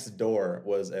 and next door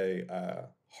was a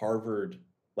Harvard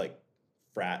like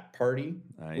frat party.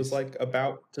 Nice. Was like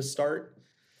about to start,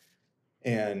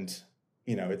 and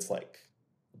it's like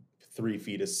 3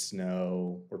 feet of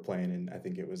snow. We're playing in, I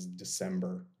think it was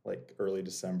December, like early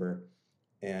December,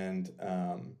 and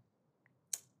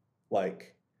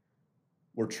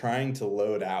we're trying to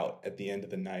load out at the end of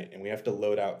the night, and we have to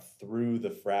load out through the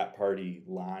frat party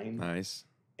line. Nice.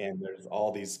 And there's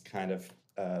all these kind of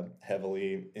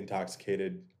heavily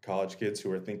intoxicated college kids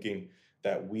who are thinking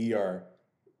that we are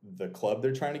the club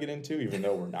they're trying to get into, even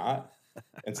though we're not.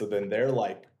 And so then they're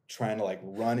like trying to like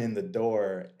run in the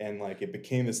door, and like it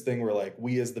became this thing where like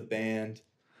we as the band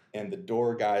and the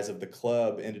door guys of the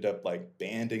club ended up like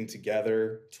banding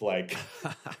together to like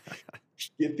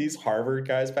get these Harvard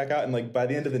guys back out. And like by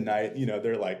the end of the night,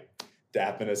 they're like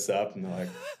dapping us up and they're like,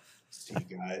 see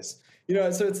you guys.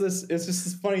 So it's just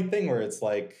this funny thing where it's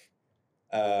like,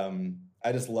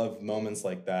 I just love moments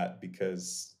like that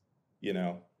because,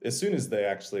 as soon as they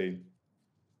actually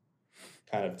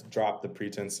kind of drop the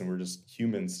pretense and we're just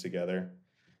humans together,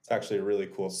 it's actually a really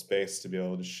cool space to be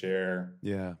able to share,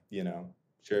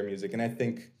 share music. And I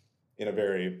think in a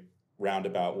very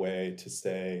roundabout way to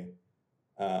say,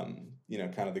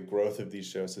 kind of the growth of these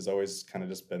shows has always kind of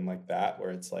just been like that,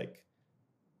 where it's like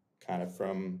kind of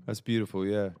from That's beautiful.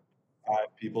 Yeah. 5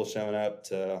 people showing up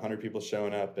to 100 people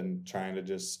showing up and trying to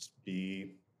just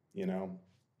be,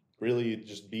 really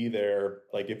just be there.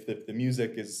 Like if the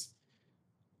music is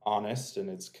honest and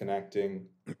it's connecting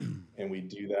and we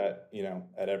do that,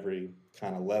 at every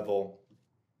kind of level,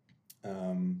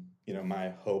 my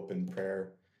hope and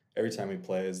prayer every time we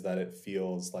play is that it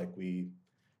feels like we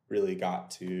really got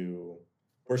to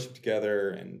worship together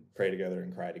and pray together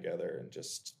and cry together and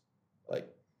just like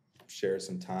share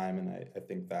some time. And I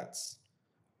think that's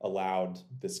allowed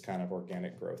this kind of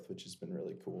organic growth, which has been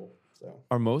really cool. So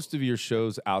Are most of your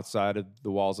shows outside of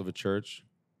the walls of a church?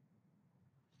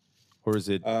 Or is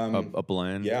it a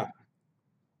blend? Yeah.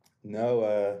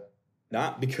 No,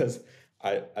 not because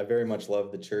I very much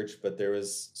love the church, but there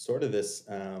was sort of this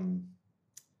kind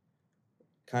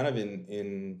of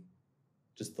in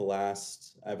just the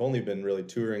last, I've only been really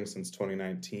touring since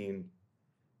 2019.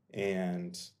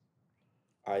 And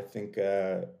I think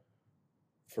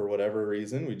for whatever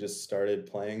reason, we just started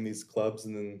playing these clubs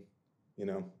and then,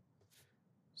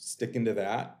 sticking to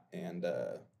that. And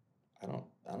I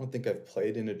don't think I've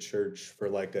played in a church for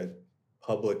like a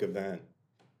public event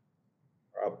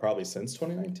probably since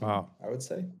 2019. Wow. I would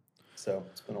say. So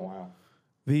it's been a while.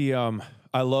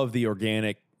 I love the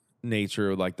organic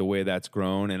nature, like the way that's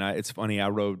grown. And it's funny, I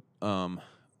wrote in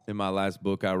my last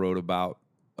book, I wrote about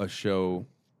a show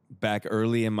back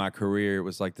early in my career. It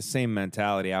was like the same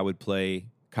mentality. I would play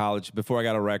college before I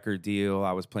got a record deal.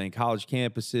 I was playing college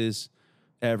campuses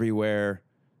everywhere.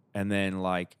 And then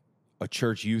like a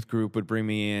church youth group would bring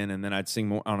me in, and then I'd sing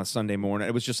more on a Sunday morning.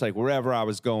 It was just like wherever I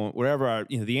was going,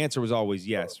 the answer was always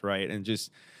yes. Right. And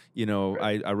just,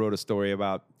 I wrote a story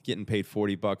about getting paid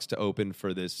 $40 to open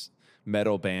for this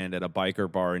metal band at a biker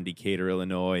bar in Decatur,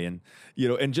 Illinois. And,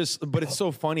 but it's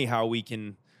so funny how we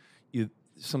can,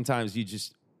 sometimes you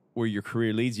just, where your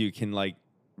career leads you can like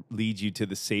lead you to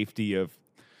the safety of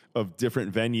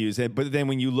different venues. But then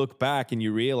when you look back and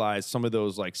you realize some of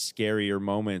those like scarier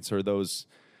moments or those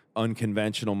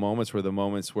unconventional moments were the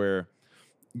moments where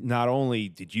not only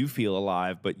did you feel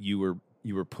alive, but you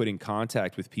were put in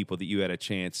contact with people that you had a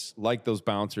chance, like those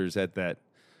bouncers at that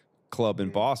club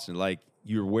in Boston, like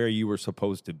you're where you were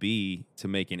supposed to be to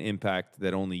make an impact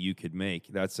that only you could make.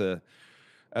 That's a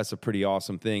pretty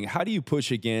awesome thing. How do you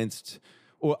push against,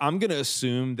 well, I'm going to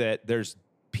assume that there's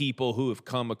people who have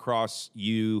come across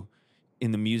you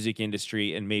in the music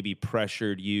industry and maybe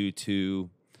pressured you to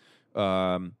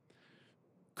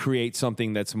create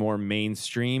something that's more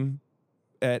mainstream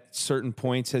at certain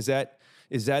points.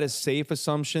 Is that a safe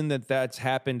assumption that that's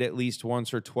happened at least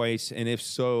once or twice? And if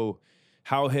so,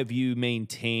 how have you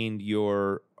maintained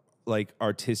your like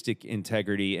artistic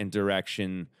integrity and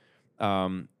direction,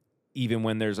 even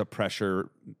when there's a pressure,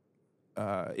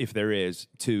 if there is,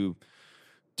 to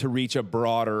reach a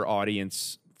broader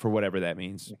audience for whatever that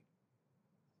means?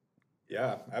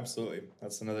 Yeah, absolutely.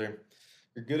 That's another.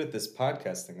 You're good at this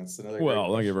podcasting. That's another. great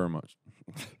Well, thank you question. very much.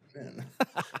 Man.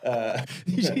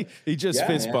 He just Yeah,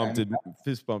 fist man,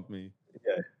 bumped me.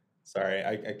 yeah. Sorry,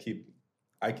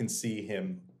 I can see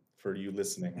him for you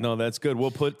listening. No, that's good.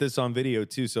 We'll put this on video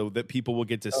too, so that people will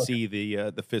get to Okay. see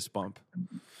the fist bump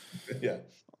Yeah.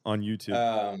 on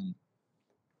YouTube.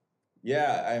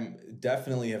 Yeah, I'm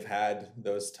definitely have had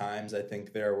those times. I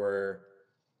think there were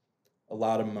a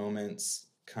lot of moments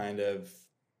kind of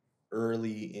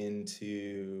early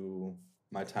into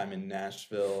my time in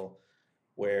Nashville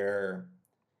where,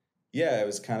 yeah, it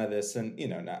was kind of this, and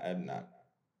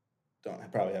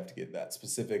don't probably have to get that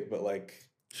specific, but like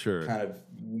Sure. kind of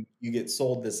you get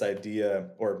sold this idea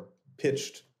or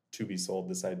pitched to be sold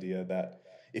this idea that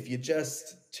if you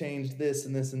just change this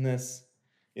and this and this,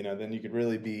 then you could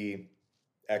really be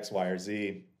X, Y, or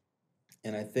Z.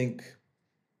 And I think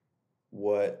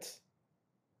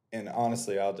and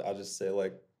honestly, I'll just say,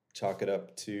 like, chalk it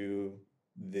up to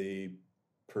the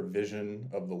provision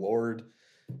of the Lord.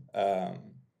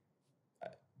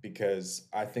 Because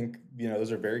I think,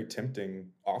 those are very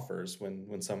tempting offers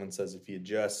when someone says, if you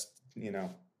just,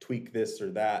 tweak this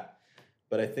or that.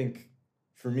 But I think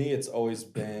for me, it's always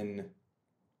been,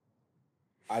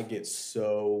 I get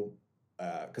so,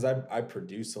 because I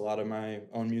produce a lot of my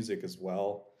own music as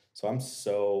well. So I'm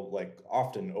so like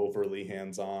often overly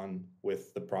hands-on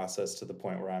with the process to the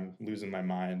point where I'm losing my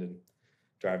mind and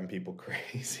driving people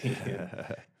crazy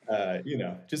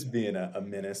and, just being a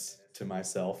menace to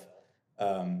myself.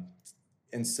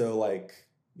 And so like,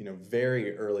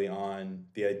 very early on,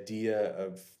 the idea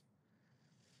of,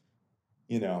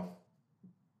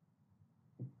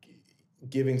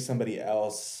 giving somebody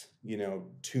else,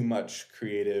 too much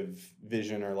creative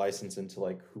vision or license into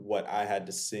like what I had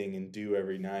to sing and do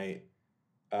every night.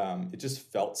 It just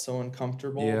felt so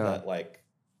uncomfortable that like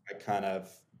I kind of,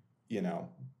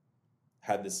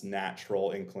 had this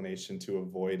natural inclination to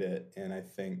avoid it. And I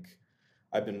think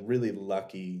I've been really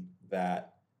lucky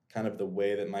that kind of the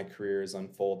way that my career has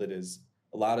unfolded is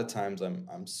a lot of times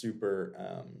I'm super,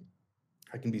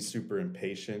 I can be super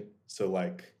impatient. So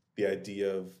like the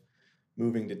idea of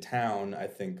moving to town, I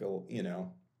think,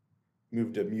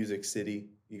 move to Music City.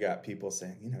 You got people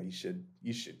saying,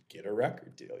 you should get a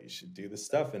record deal. You should do this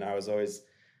stuff. And I was always,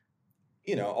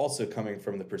 also coming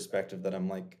from the perspective that I'm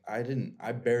like,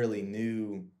 I barely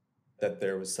knew that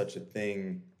there was such a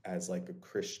thing as like a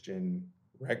Christian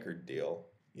record deal.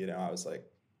 I was like,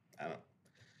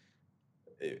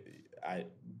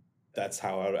 that's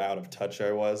how out of touch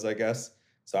I was, I guess.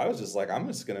 So I was just like, I'm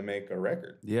just going to make a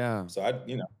record. Yeah. So I,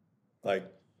 like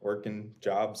working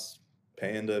jobs,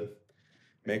 paying to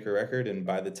make a record. And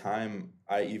by the time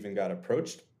I even got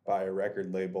approached by a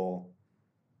record label,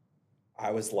 I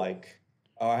was like,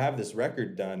 oh, I have this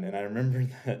record done. And I remember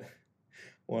that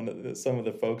some of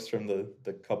the folks from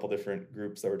the couple different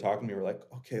groups that were talking to me were like,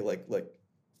 okay, like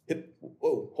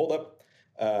hold up,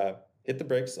 hit the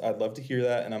brakes. I'd love to hear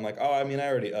that. And I'm like, oh, I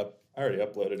already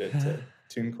uploaded it to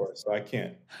TuneCore, so I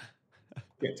can't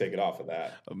take it off of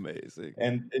that. Amazing.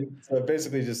 And so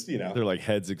basically just, they're like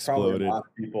heads probably exploded. a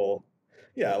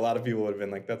lot of people would have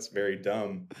been like, that's very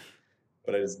dumb.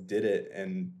 But I just did it.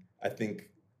 And I think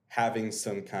having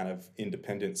some kind of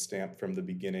independent stamp from the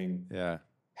beginning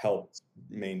helped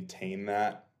maintain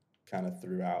that kind of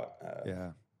throughout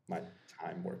my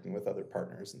time working with other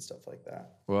partners and stuff like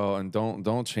that. Well, and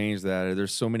don't change that.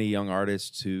 There's so many young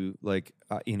artists who like,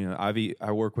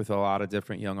 I work with a lot of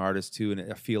different young artists too.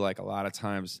 And I feel like a lot of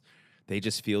times they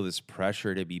just feel this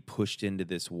pressure to be pushed into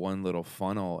this one little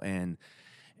funnel, and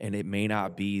it may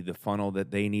not be the funnel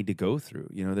that they need to go through.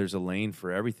 There's a lane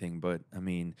for everything. But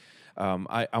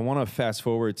I want to fast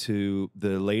forward to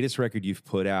the latest record you've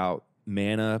put out,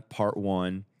 Manna Part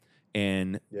 1.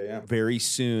 And very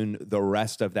soon, the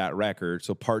rest of that record.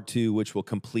 So Part 2, which will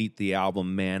complete the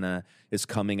album Manna, is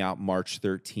coming out March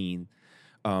 13th.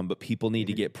 But people need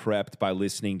to get prepped by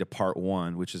listening to Part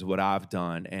 1, which is what I've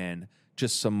done, and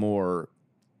just some more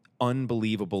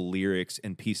unbelievable lyrics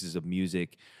and pieces of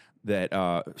music that,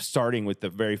 starting with the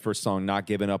very first song, Not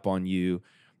Giving Up on You.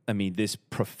 This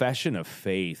profession of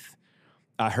faith.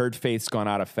 I heard faith's gone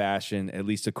out of fashion, at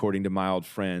least according to my old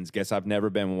friends. Guess I've never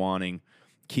been wanting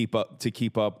keep up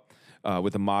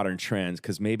with the modern trends,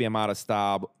 because maybe I'm out of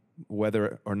style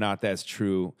whether or not that's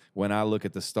true, when I look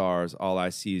at the stars, all I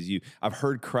see is you. I've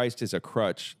heard Christ is a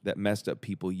crutch that messed up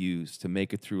people use to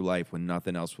make it through life when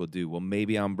nothing else will do. Well,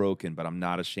 maybe I'm broken, but I'm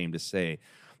not ashamed to say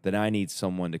that I need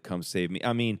someone to come save me.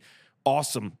 I mean,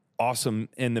 awesome.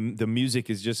 And the music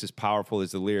is just as powerful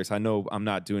as the lyrics. I know I'm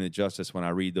not doing it justice when I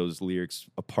read those lyrics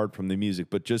apart from the music,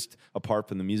 but just apart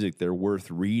from the music, they're worth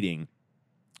reading.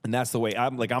 And that's the way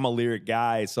I'm a lyric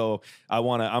guy. So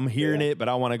I'm hearing it, but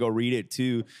I want to go read it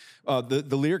too. The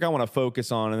lyric I want to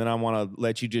focus on, and then I want to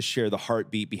let you just share the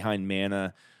heartbeat behind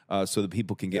Manna, so that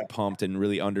people can get pumped and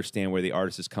really understand where the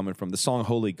artist is coming from. The song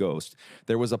Holy Ghost.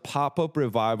 There was a pop-up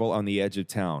revival on the edge of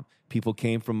town. People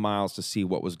came from miles to see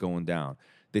what was going down.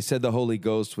 They said the Holy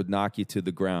Ghost would knock you to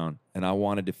the ground, and I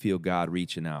wanted to feel God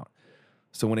reaching out.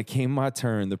 So when it came my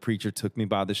turn, the preacher took me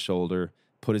by the shoulder,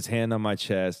 put his hand on my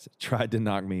chest, tried to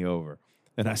knock me over.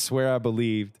 And I swear I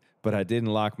believed, but I didn't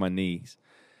lock my knees.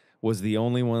 Was the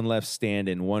only one left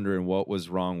standing, wondering what was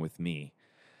wrong with me.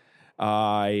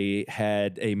 I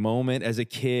had a moment as a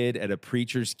kid at a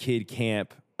preacher's kid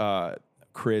camp,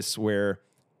 Chris, where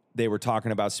they were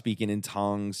talking about speaking in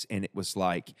tongues, and it was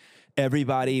like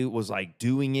everybody was like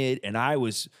doing it, and I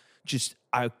was just,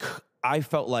 I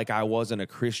felt like I wasn't a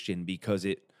Christian because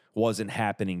it wasn't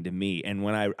happening to me. And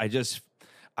when I just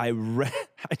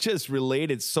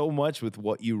related so much with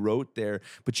what you wrote there,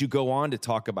 but you go on to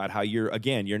talk about how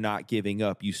you're not giving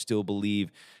up. You still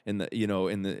believe in the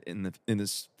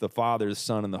Father, the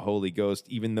Son, and the Holy Ghost,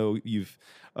 even though you've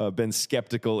been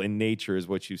skeptical in nature, is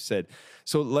what you said.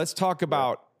 So let's talk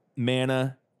about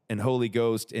Manna and Holy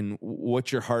Ghost and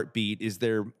what's your heartbeat. Is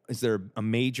there a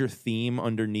major theme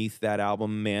underneath that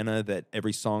album, Manna, that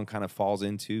every song kind of falls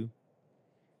into?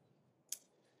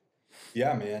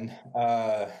 Yeah, man.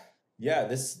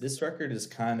 This record is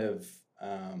kind of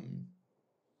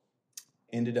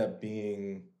ended up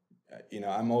being,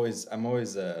 I'm always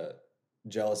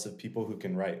jealous of people who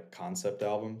can write concept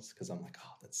albums, because I'm like,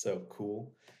 oh, that's so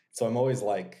cool. So I'm always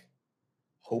like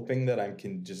hoping that I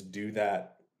can just do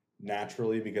that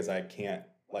naturally, because I can't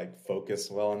like focus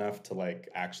well enough to like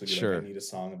actually be like, I need a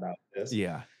song about this.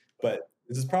 Yeah. But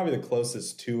this is probably the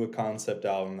closest to a concept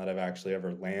album that I've actually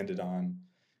ever landed on,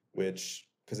 which,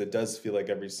 because it does feel like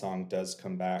every song does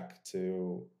come back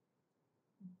to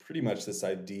pretty much this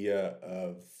idea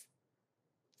of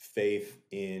faith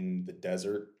in the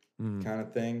desert kind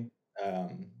of thing.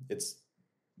 It's,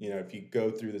 if you go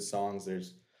through the songs,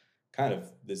 there's kind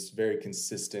of this very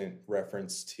consistent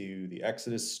reference to the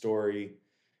Exodus story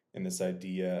and this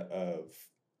idea of,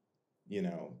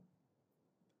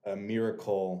 a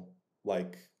miracle.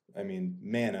 Like,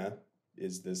 manna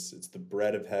is this, it's the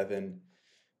bread of heaven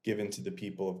given to the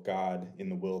people of God in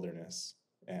the wilderness.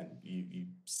 And you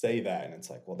say that, and it's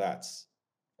like, well, that's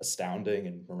astounding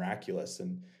and miraculous.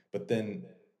 But then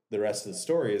the rest of the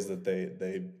story is that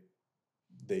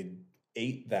they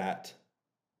ate that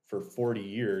for 40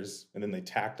 years, and then they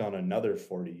tacked on another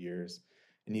 40 years.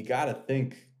 And you got to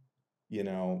think,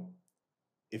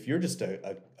 if you're just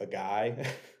a guy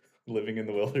living in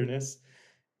the wilderness,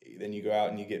 then you go out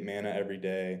and you get manna every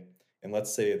day. And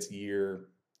let's say it's year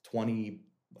 28,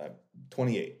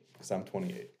 because I'm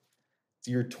 28. It's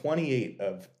year 28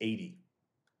 of 80.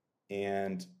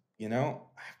 And,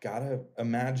 I've got to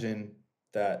imagine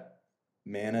that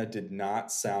manna did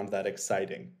not sound that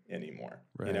exciting anymore.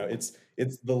 Right.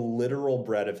 It's the literal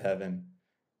bread of heaven,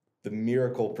 the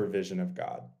miracle provision of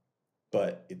God,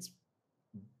 but it's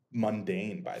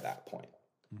mundane by that point.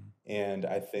 And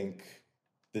I think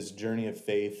this journey of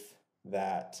faith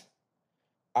that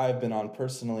I've been on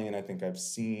personally, and I think I've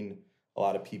seen a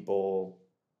lot of people,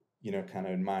 kind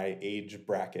of in my age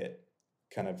bracket,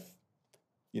 kind of,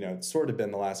 it's sort of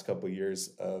been the last couple of years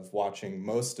of watching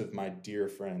most of my dear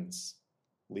friends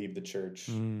leave the church,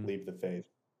 leave the faith,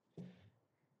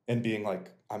 and being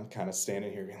like, I'm kind of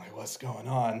standing here being like, what's going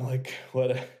on? Like,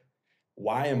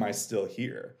 why am I still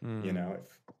here?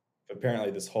 If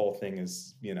apparently this whole thing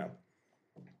is,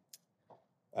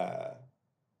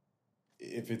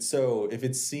 if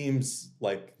it seems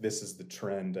like this is the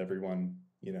trend, everyone,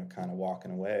 kind of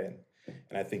walking away.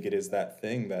 And I think it is that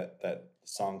thing that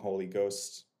song Holy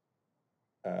Ghost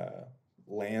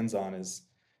lands on is,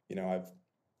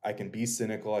 I can be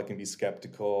cynical, I can be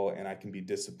skeptical, and I can be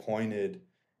disappointed,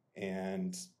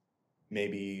 and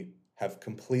maybe have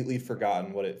completely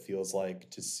forgotten what it feels like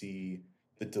to see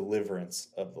the deliverance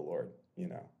of the Lord,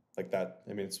 like that.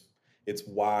 It's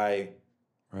why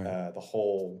the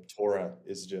whole Torah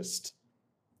is just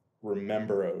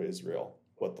remember, O Israel,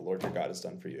 what the Lord your God has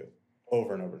done for you,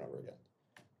 over and over and over again.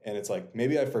 And it's like,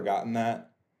 maybe I've forgotten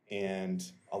that. And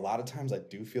a lot of times I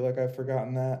do feel like I've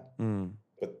forgotten that.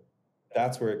 But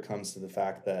that's where it comes to the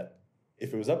fact that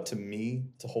if it was up to me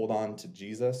to hold on to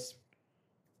Jesus,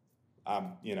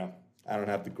 you know, I don't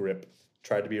have the grip.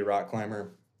 Tried to be a rock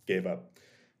climber, gave up.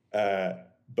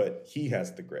 But he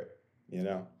has the grip, you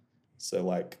know? So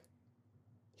like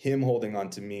him holding on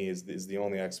to me is the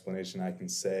only explanation I can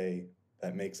say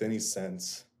that makes any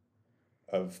sense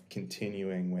of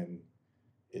continuing when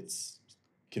it's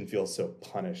can feel so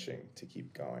punishing to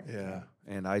keep going. Yeah.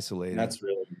 And isolating. And that's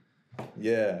really,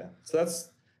 yeah. So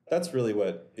that's really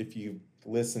what, if you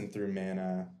listen through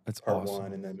Manna, That's part awesome.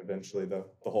 1, and then eventually the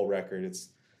whole record, it's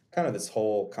kind of this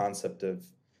whole concept of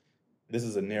this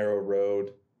is a narrow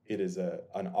road. It is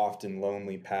an often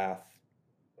lonely path,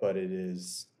 but it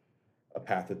is a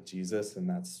path with Jesus, and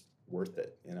that's worth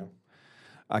it, you know?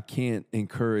 I can't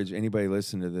encourage anybody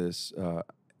listening to this.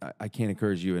 I can't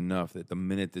encourage you enough that the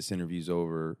minute this interview's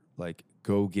over, like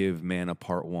go give Manna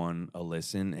Part 1 a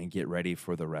listen and get ready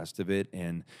for the rest of it.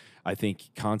 And I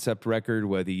think concept record,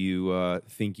 whether you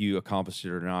think you accomplished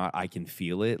it or not, I can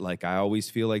feel it. Like I always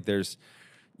feel like there's,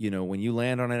 you know, when you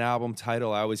land on an album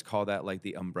title, I always call that like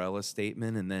the umbrella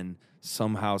statement. And then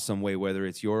somehow, some way, whether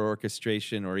it's your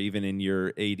orchestration or even in your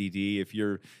ADD, if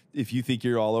you think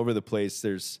you're all over the place,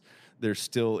 there's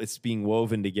still, it's being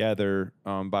woven together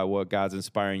by what God's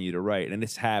inspiring you to write. And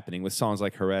it's happening with songs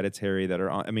like Hereditary that are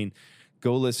on. I mean,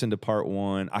 go listen to Part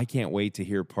 1. I can't wait to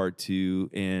hear Part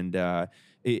 2. And I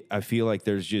feel like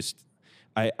there's just,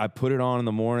 I put it on in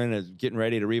the morning as getting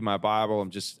ready to read my Bible.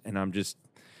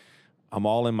 I'm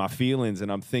all in my feelings,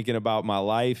 and I'm thinking about my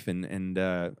life, and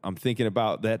I'm thinking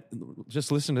about that.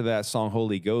 Just listen to that song,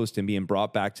 Holy Ghost, and being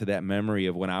brought back to that memory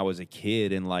of when I was a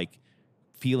kid and like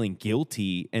feeling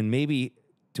guilty. And maybe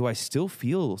do I still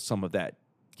feel some of that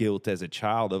guilt as a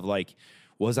child of like,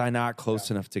 was I not close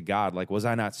enough to God? Like, was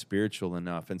I not spiritual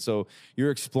enough? And so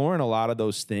you're exploring a lot of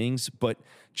those things, but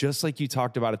just like you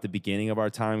talked about at the beginning of our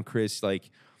time, Chris, like,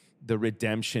 the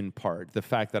redemption part, the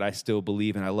fact that I still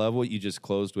believe, and I love what you just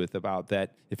closed with about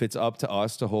that. If it's up to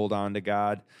us to hold on to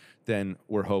God, then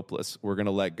we're hopeless. We're going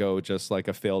to let go just like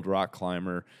a failed rock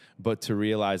climber. But to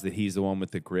realize that he's the one with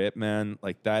the grip, man,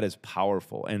 like that is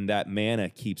powerful. And that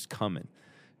manna keeps coming,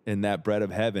 and that bread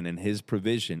of heaven and his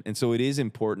provision. And so it is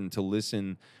important to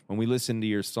listen. When we listen to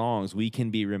your songs, we can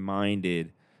be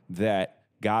reminded that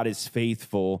God is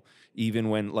faithful, even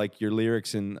when like your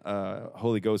lyrics in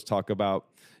Holy Ghost talk about,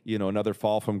 you know, another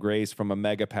fall from grace from a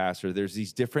mega pastor. There's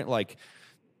these different, like,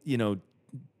 you know,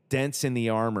 dents in the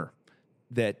armor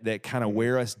that kind of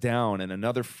wear us down, and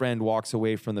another friend walks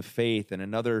away from the faith, and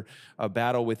another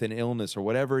battle with an illness or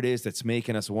whatever it is that's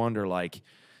making us wonder, like,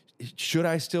 should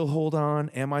I still hold on?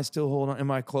 Am I still holding on? Am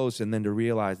I close? And then to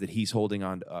realize that he's holding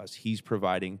on to us. He's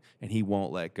providing, and he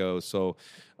won't let go. So,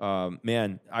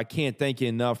 man, I can't thank you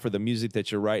enough for the music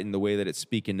that you're writing, the way that it's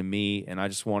speaking to me. And I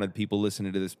just wanted people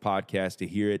listening to this podcast to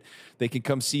hear it. They can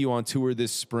come see you on tour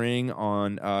this spring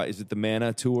on, is it the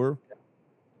Manna Tour?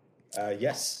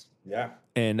 Yes. Yeah.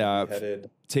 And Headed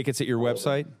tickets at your all over.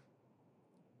 website,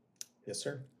 Yes,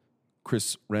 sir.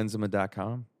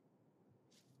 chrisrenzema.com.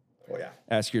 Oh, yeah.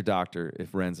 Ask your doctor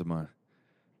if Renzema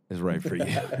is right for you.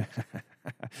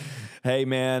 Hey,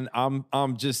 man,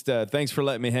 I'm just thanks for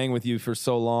letting me hang with you for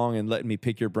so long and letting me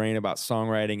pick your brain about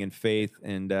songwriting and faith.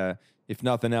 And if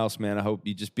nothing else, man, I hope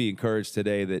you just be encouraged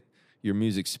today that your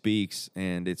music speaks,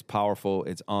 and it's powerful,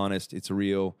 it's honest, it's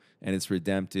real, and it's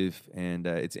redemptive, and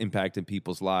it's impacting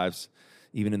people's lives,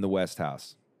 even in the West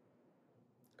House.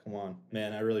 Come on,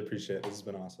 man. I really appreciate it. This has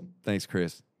been awesome. Thanks,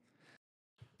 Chris.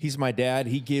 He's my dad.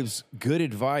 He gives good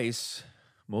advice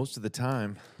most of the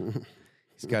time.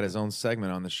 He's got his own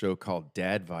segment on the show called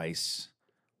Dadvice.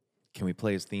 Can we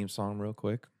play his theme song real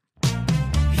quick?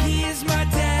 He is my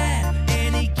dad,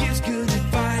 and he gives good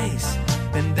advice.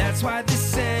 And that's why this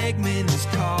segment is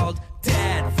called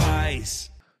Dadvice.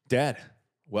 Dad,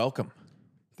 welcome.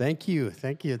 Thank you.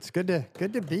 It's good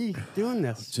to be doing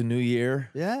this. It's a new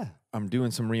year. Yeah. I'm doing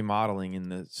some remodeling in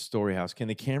the story house. Can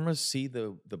the cameras see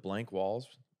the blank walls?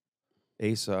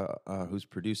 Asa, who's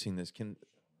producing this, can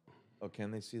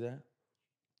they see that?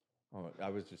 Oh, I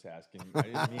was just asking. I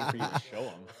didn't mean for you to show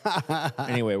them.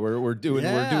 Anyway, we're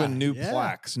doing new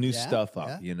plaques, new stuff up.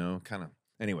 yeah. You know, kind of.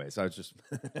 Anyways, I was just.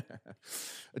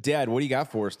 Dad, what do you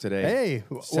got for us today? Hey,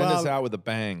 Send us out with a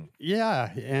bang.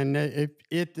 Yeah, and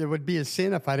it would be a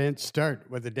sin if I didn't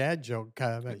start with a dad joke,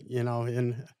 you know,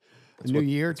 in New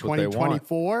Year that's what they want.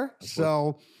 2024.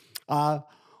 So,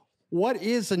 what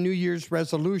is a New Year's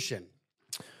resolution?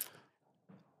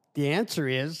 The answer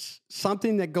is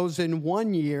something that goes in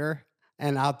one year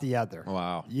and out the other.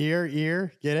 Wow.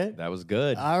 Year, get it? That was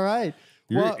good. All right.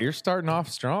 You're starting off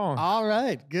strong. All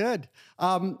right, good.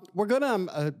 We're going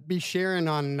to be sharing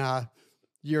on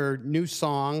your new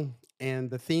song and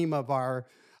the theme of our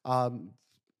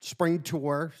spring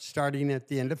tour starting at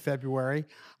the end of February.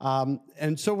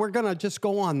 And so we're going to just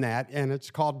go on that, and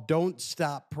it's called Don't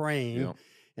Stop Praying. Yep.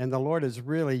 And the Lord is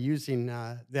really using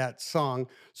that song.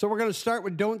 So we're going to start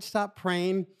with Don't Stop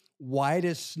Praying, White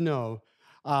as Snow.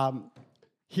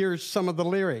 Here's some of the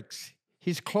lyrics.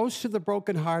 He's close to the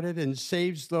brokenhearted and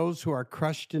saves those who are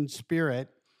crushed in spirit.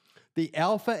 The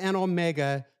Alpha and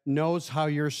Omega knows how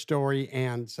your story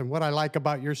ends. And what I like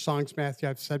about your songs, Matthew,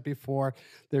 I've said before,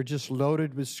 they're just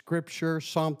loaded with scripture,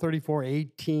 Psalm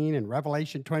 34:18 and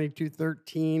Revelation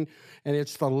 22:13. And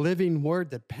it's the living word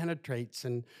that penetrates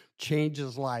and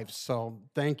changes lives. So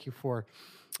thank you for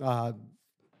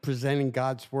presenting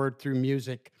God's word through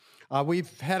music.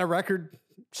 We've had a record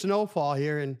snowfall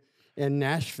here in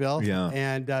Nashville. Yeah.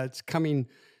 And it's coming,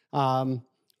 coming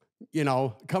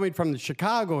from the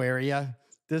Chicago area,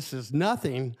 this is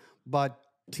nothing, but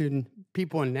to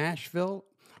people in Nashville,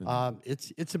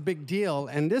 it's a big deal.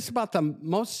 And this is about the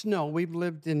most snow. We've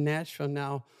lived in Nashville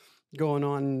now going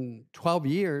on 12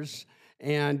 years.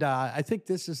 And I think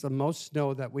this is the most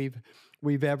snow that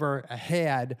we've ever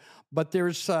had. But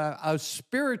there's a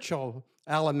spiritual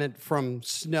element from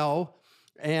snow.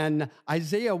 And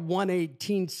Isaiah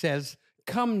 1:18 says,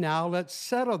 "Come now, let's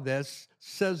settle this,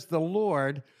 says the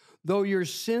Lord. Though your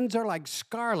sins are like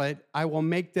scarlet, I will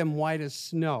make them white as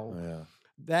snow." Yeah.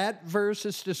 That verse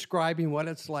is describing what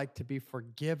it's like to be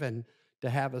forgiven, to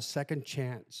have a second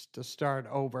chance, to start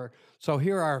over. So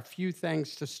here are a few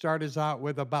things to start us out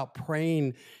with about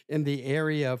praying in the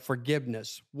area of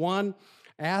forgiveness. One,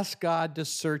 ask God to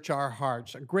search our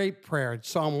hearts. A great prayer. It's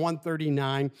Psalm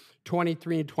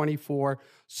 139:23 and 24.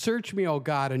 "Search me, O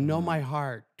God, and know my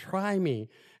heart. Try me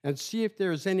and see if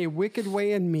there is any wicked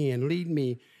way in me, and lead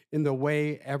me in the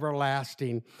way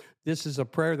everlasting." This is a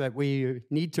prayer that we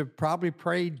need to probably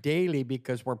pray daily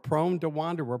because we're prone to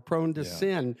wander, we're prone to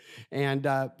sin. And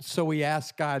so we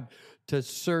ask God to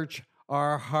search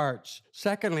our hearts.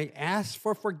 Secondly, ask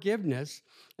for forgiveness,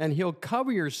 and he'll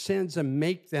cover your sins and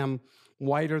make them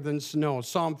whiter than snow.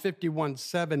 Psalm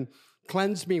 51:7,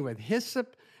 "Cleanse me with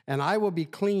hyssop, and I will be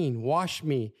clean. Wash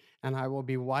me, and I will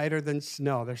be whiter than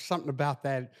snow." There's something about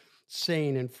that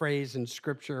saying and phrase in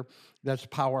Scripture that's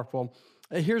powerful.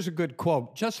 Here's a good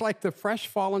quote. "Just like the fresh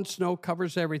fallen snow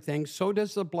covers everything, so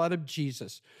does the blood of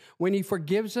Jesus. When he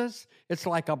forgives us, it's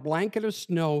like a blanket of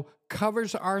snow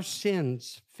covers our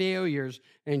sins, failures,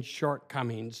 and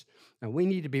shortcomings." And we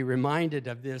need to be reminded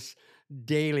of this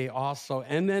daily also.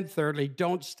 And then thirdly,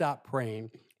 don't stop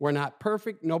praying. We're not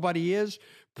perfect. Nobody is.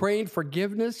 Praying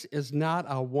forgiveness is not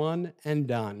a one and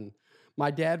done.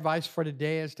 My dad advice for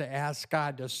today is to ask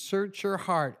God to search your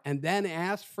heart and then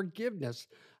ask forgiveness.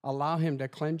 Allow him to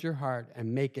cleanse your heart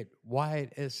and make it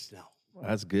white as snow.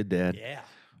 That's good, Dad. Yeah.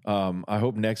 I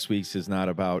hope next week's is not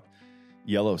about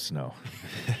yellow snow.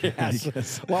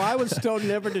 Yes. Well, I was told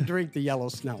never to drink the yellow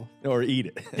snow. Or eat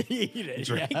it. Eat it.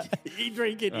 Drink.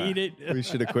 Drink it, eat it. We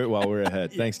should have quit while we're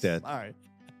ahead. Thanks, Dad. All right.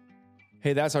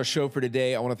 Hey, that's our show for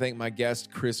today. I want to thank my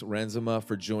guest, Chris Renzema,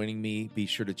 for joining me. Be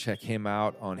sure to check him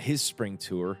out on his spring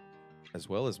tour, as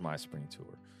well as my spring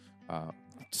tour.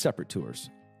 Separate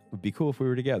tours. It would be cool if we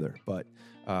were together, but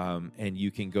and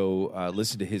you can go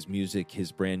listen to his music.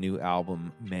 His brand new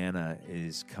album, Manna,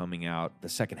 is coming out. The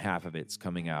second half of it's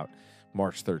coming out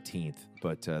March 13th,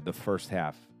 but the first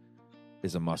half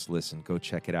is a must listen. Go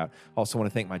check it out. Also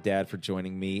want to thank my dad for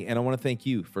joining me, and I want to thank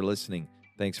you for listening.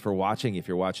 Thanks for watching. If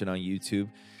you're watching on YouTube,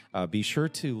 be sure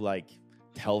to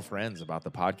tell friends about the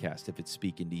podcast if it's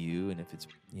speaking to you and if it's,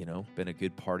 been a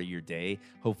good part of your day.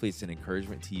 Hopefully it's an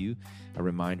encouragement to you, a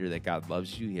reminder that God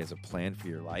loves you. He has a plan for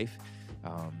your life.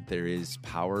 There is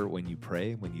power when you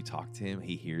pray, when you talk to him.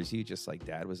 He hears you, just like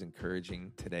Dad was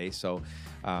encouraging today. So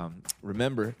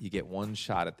remember, you get one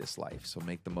shot at this life, so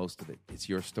make the most of it. It's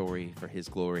your story for his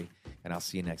glory, and I'll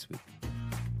see you next week.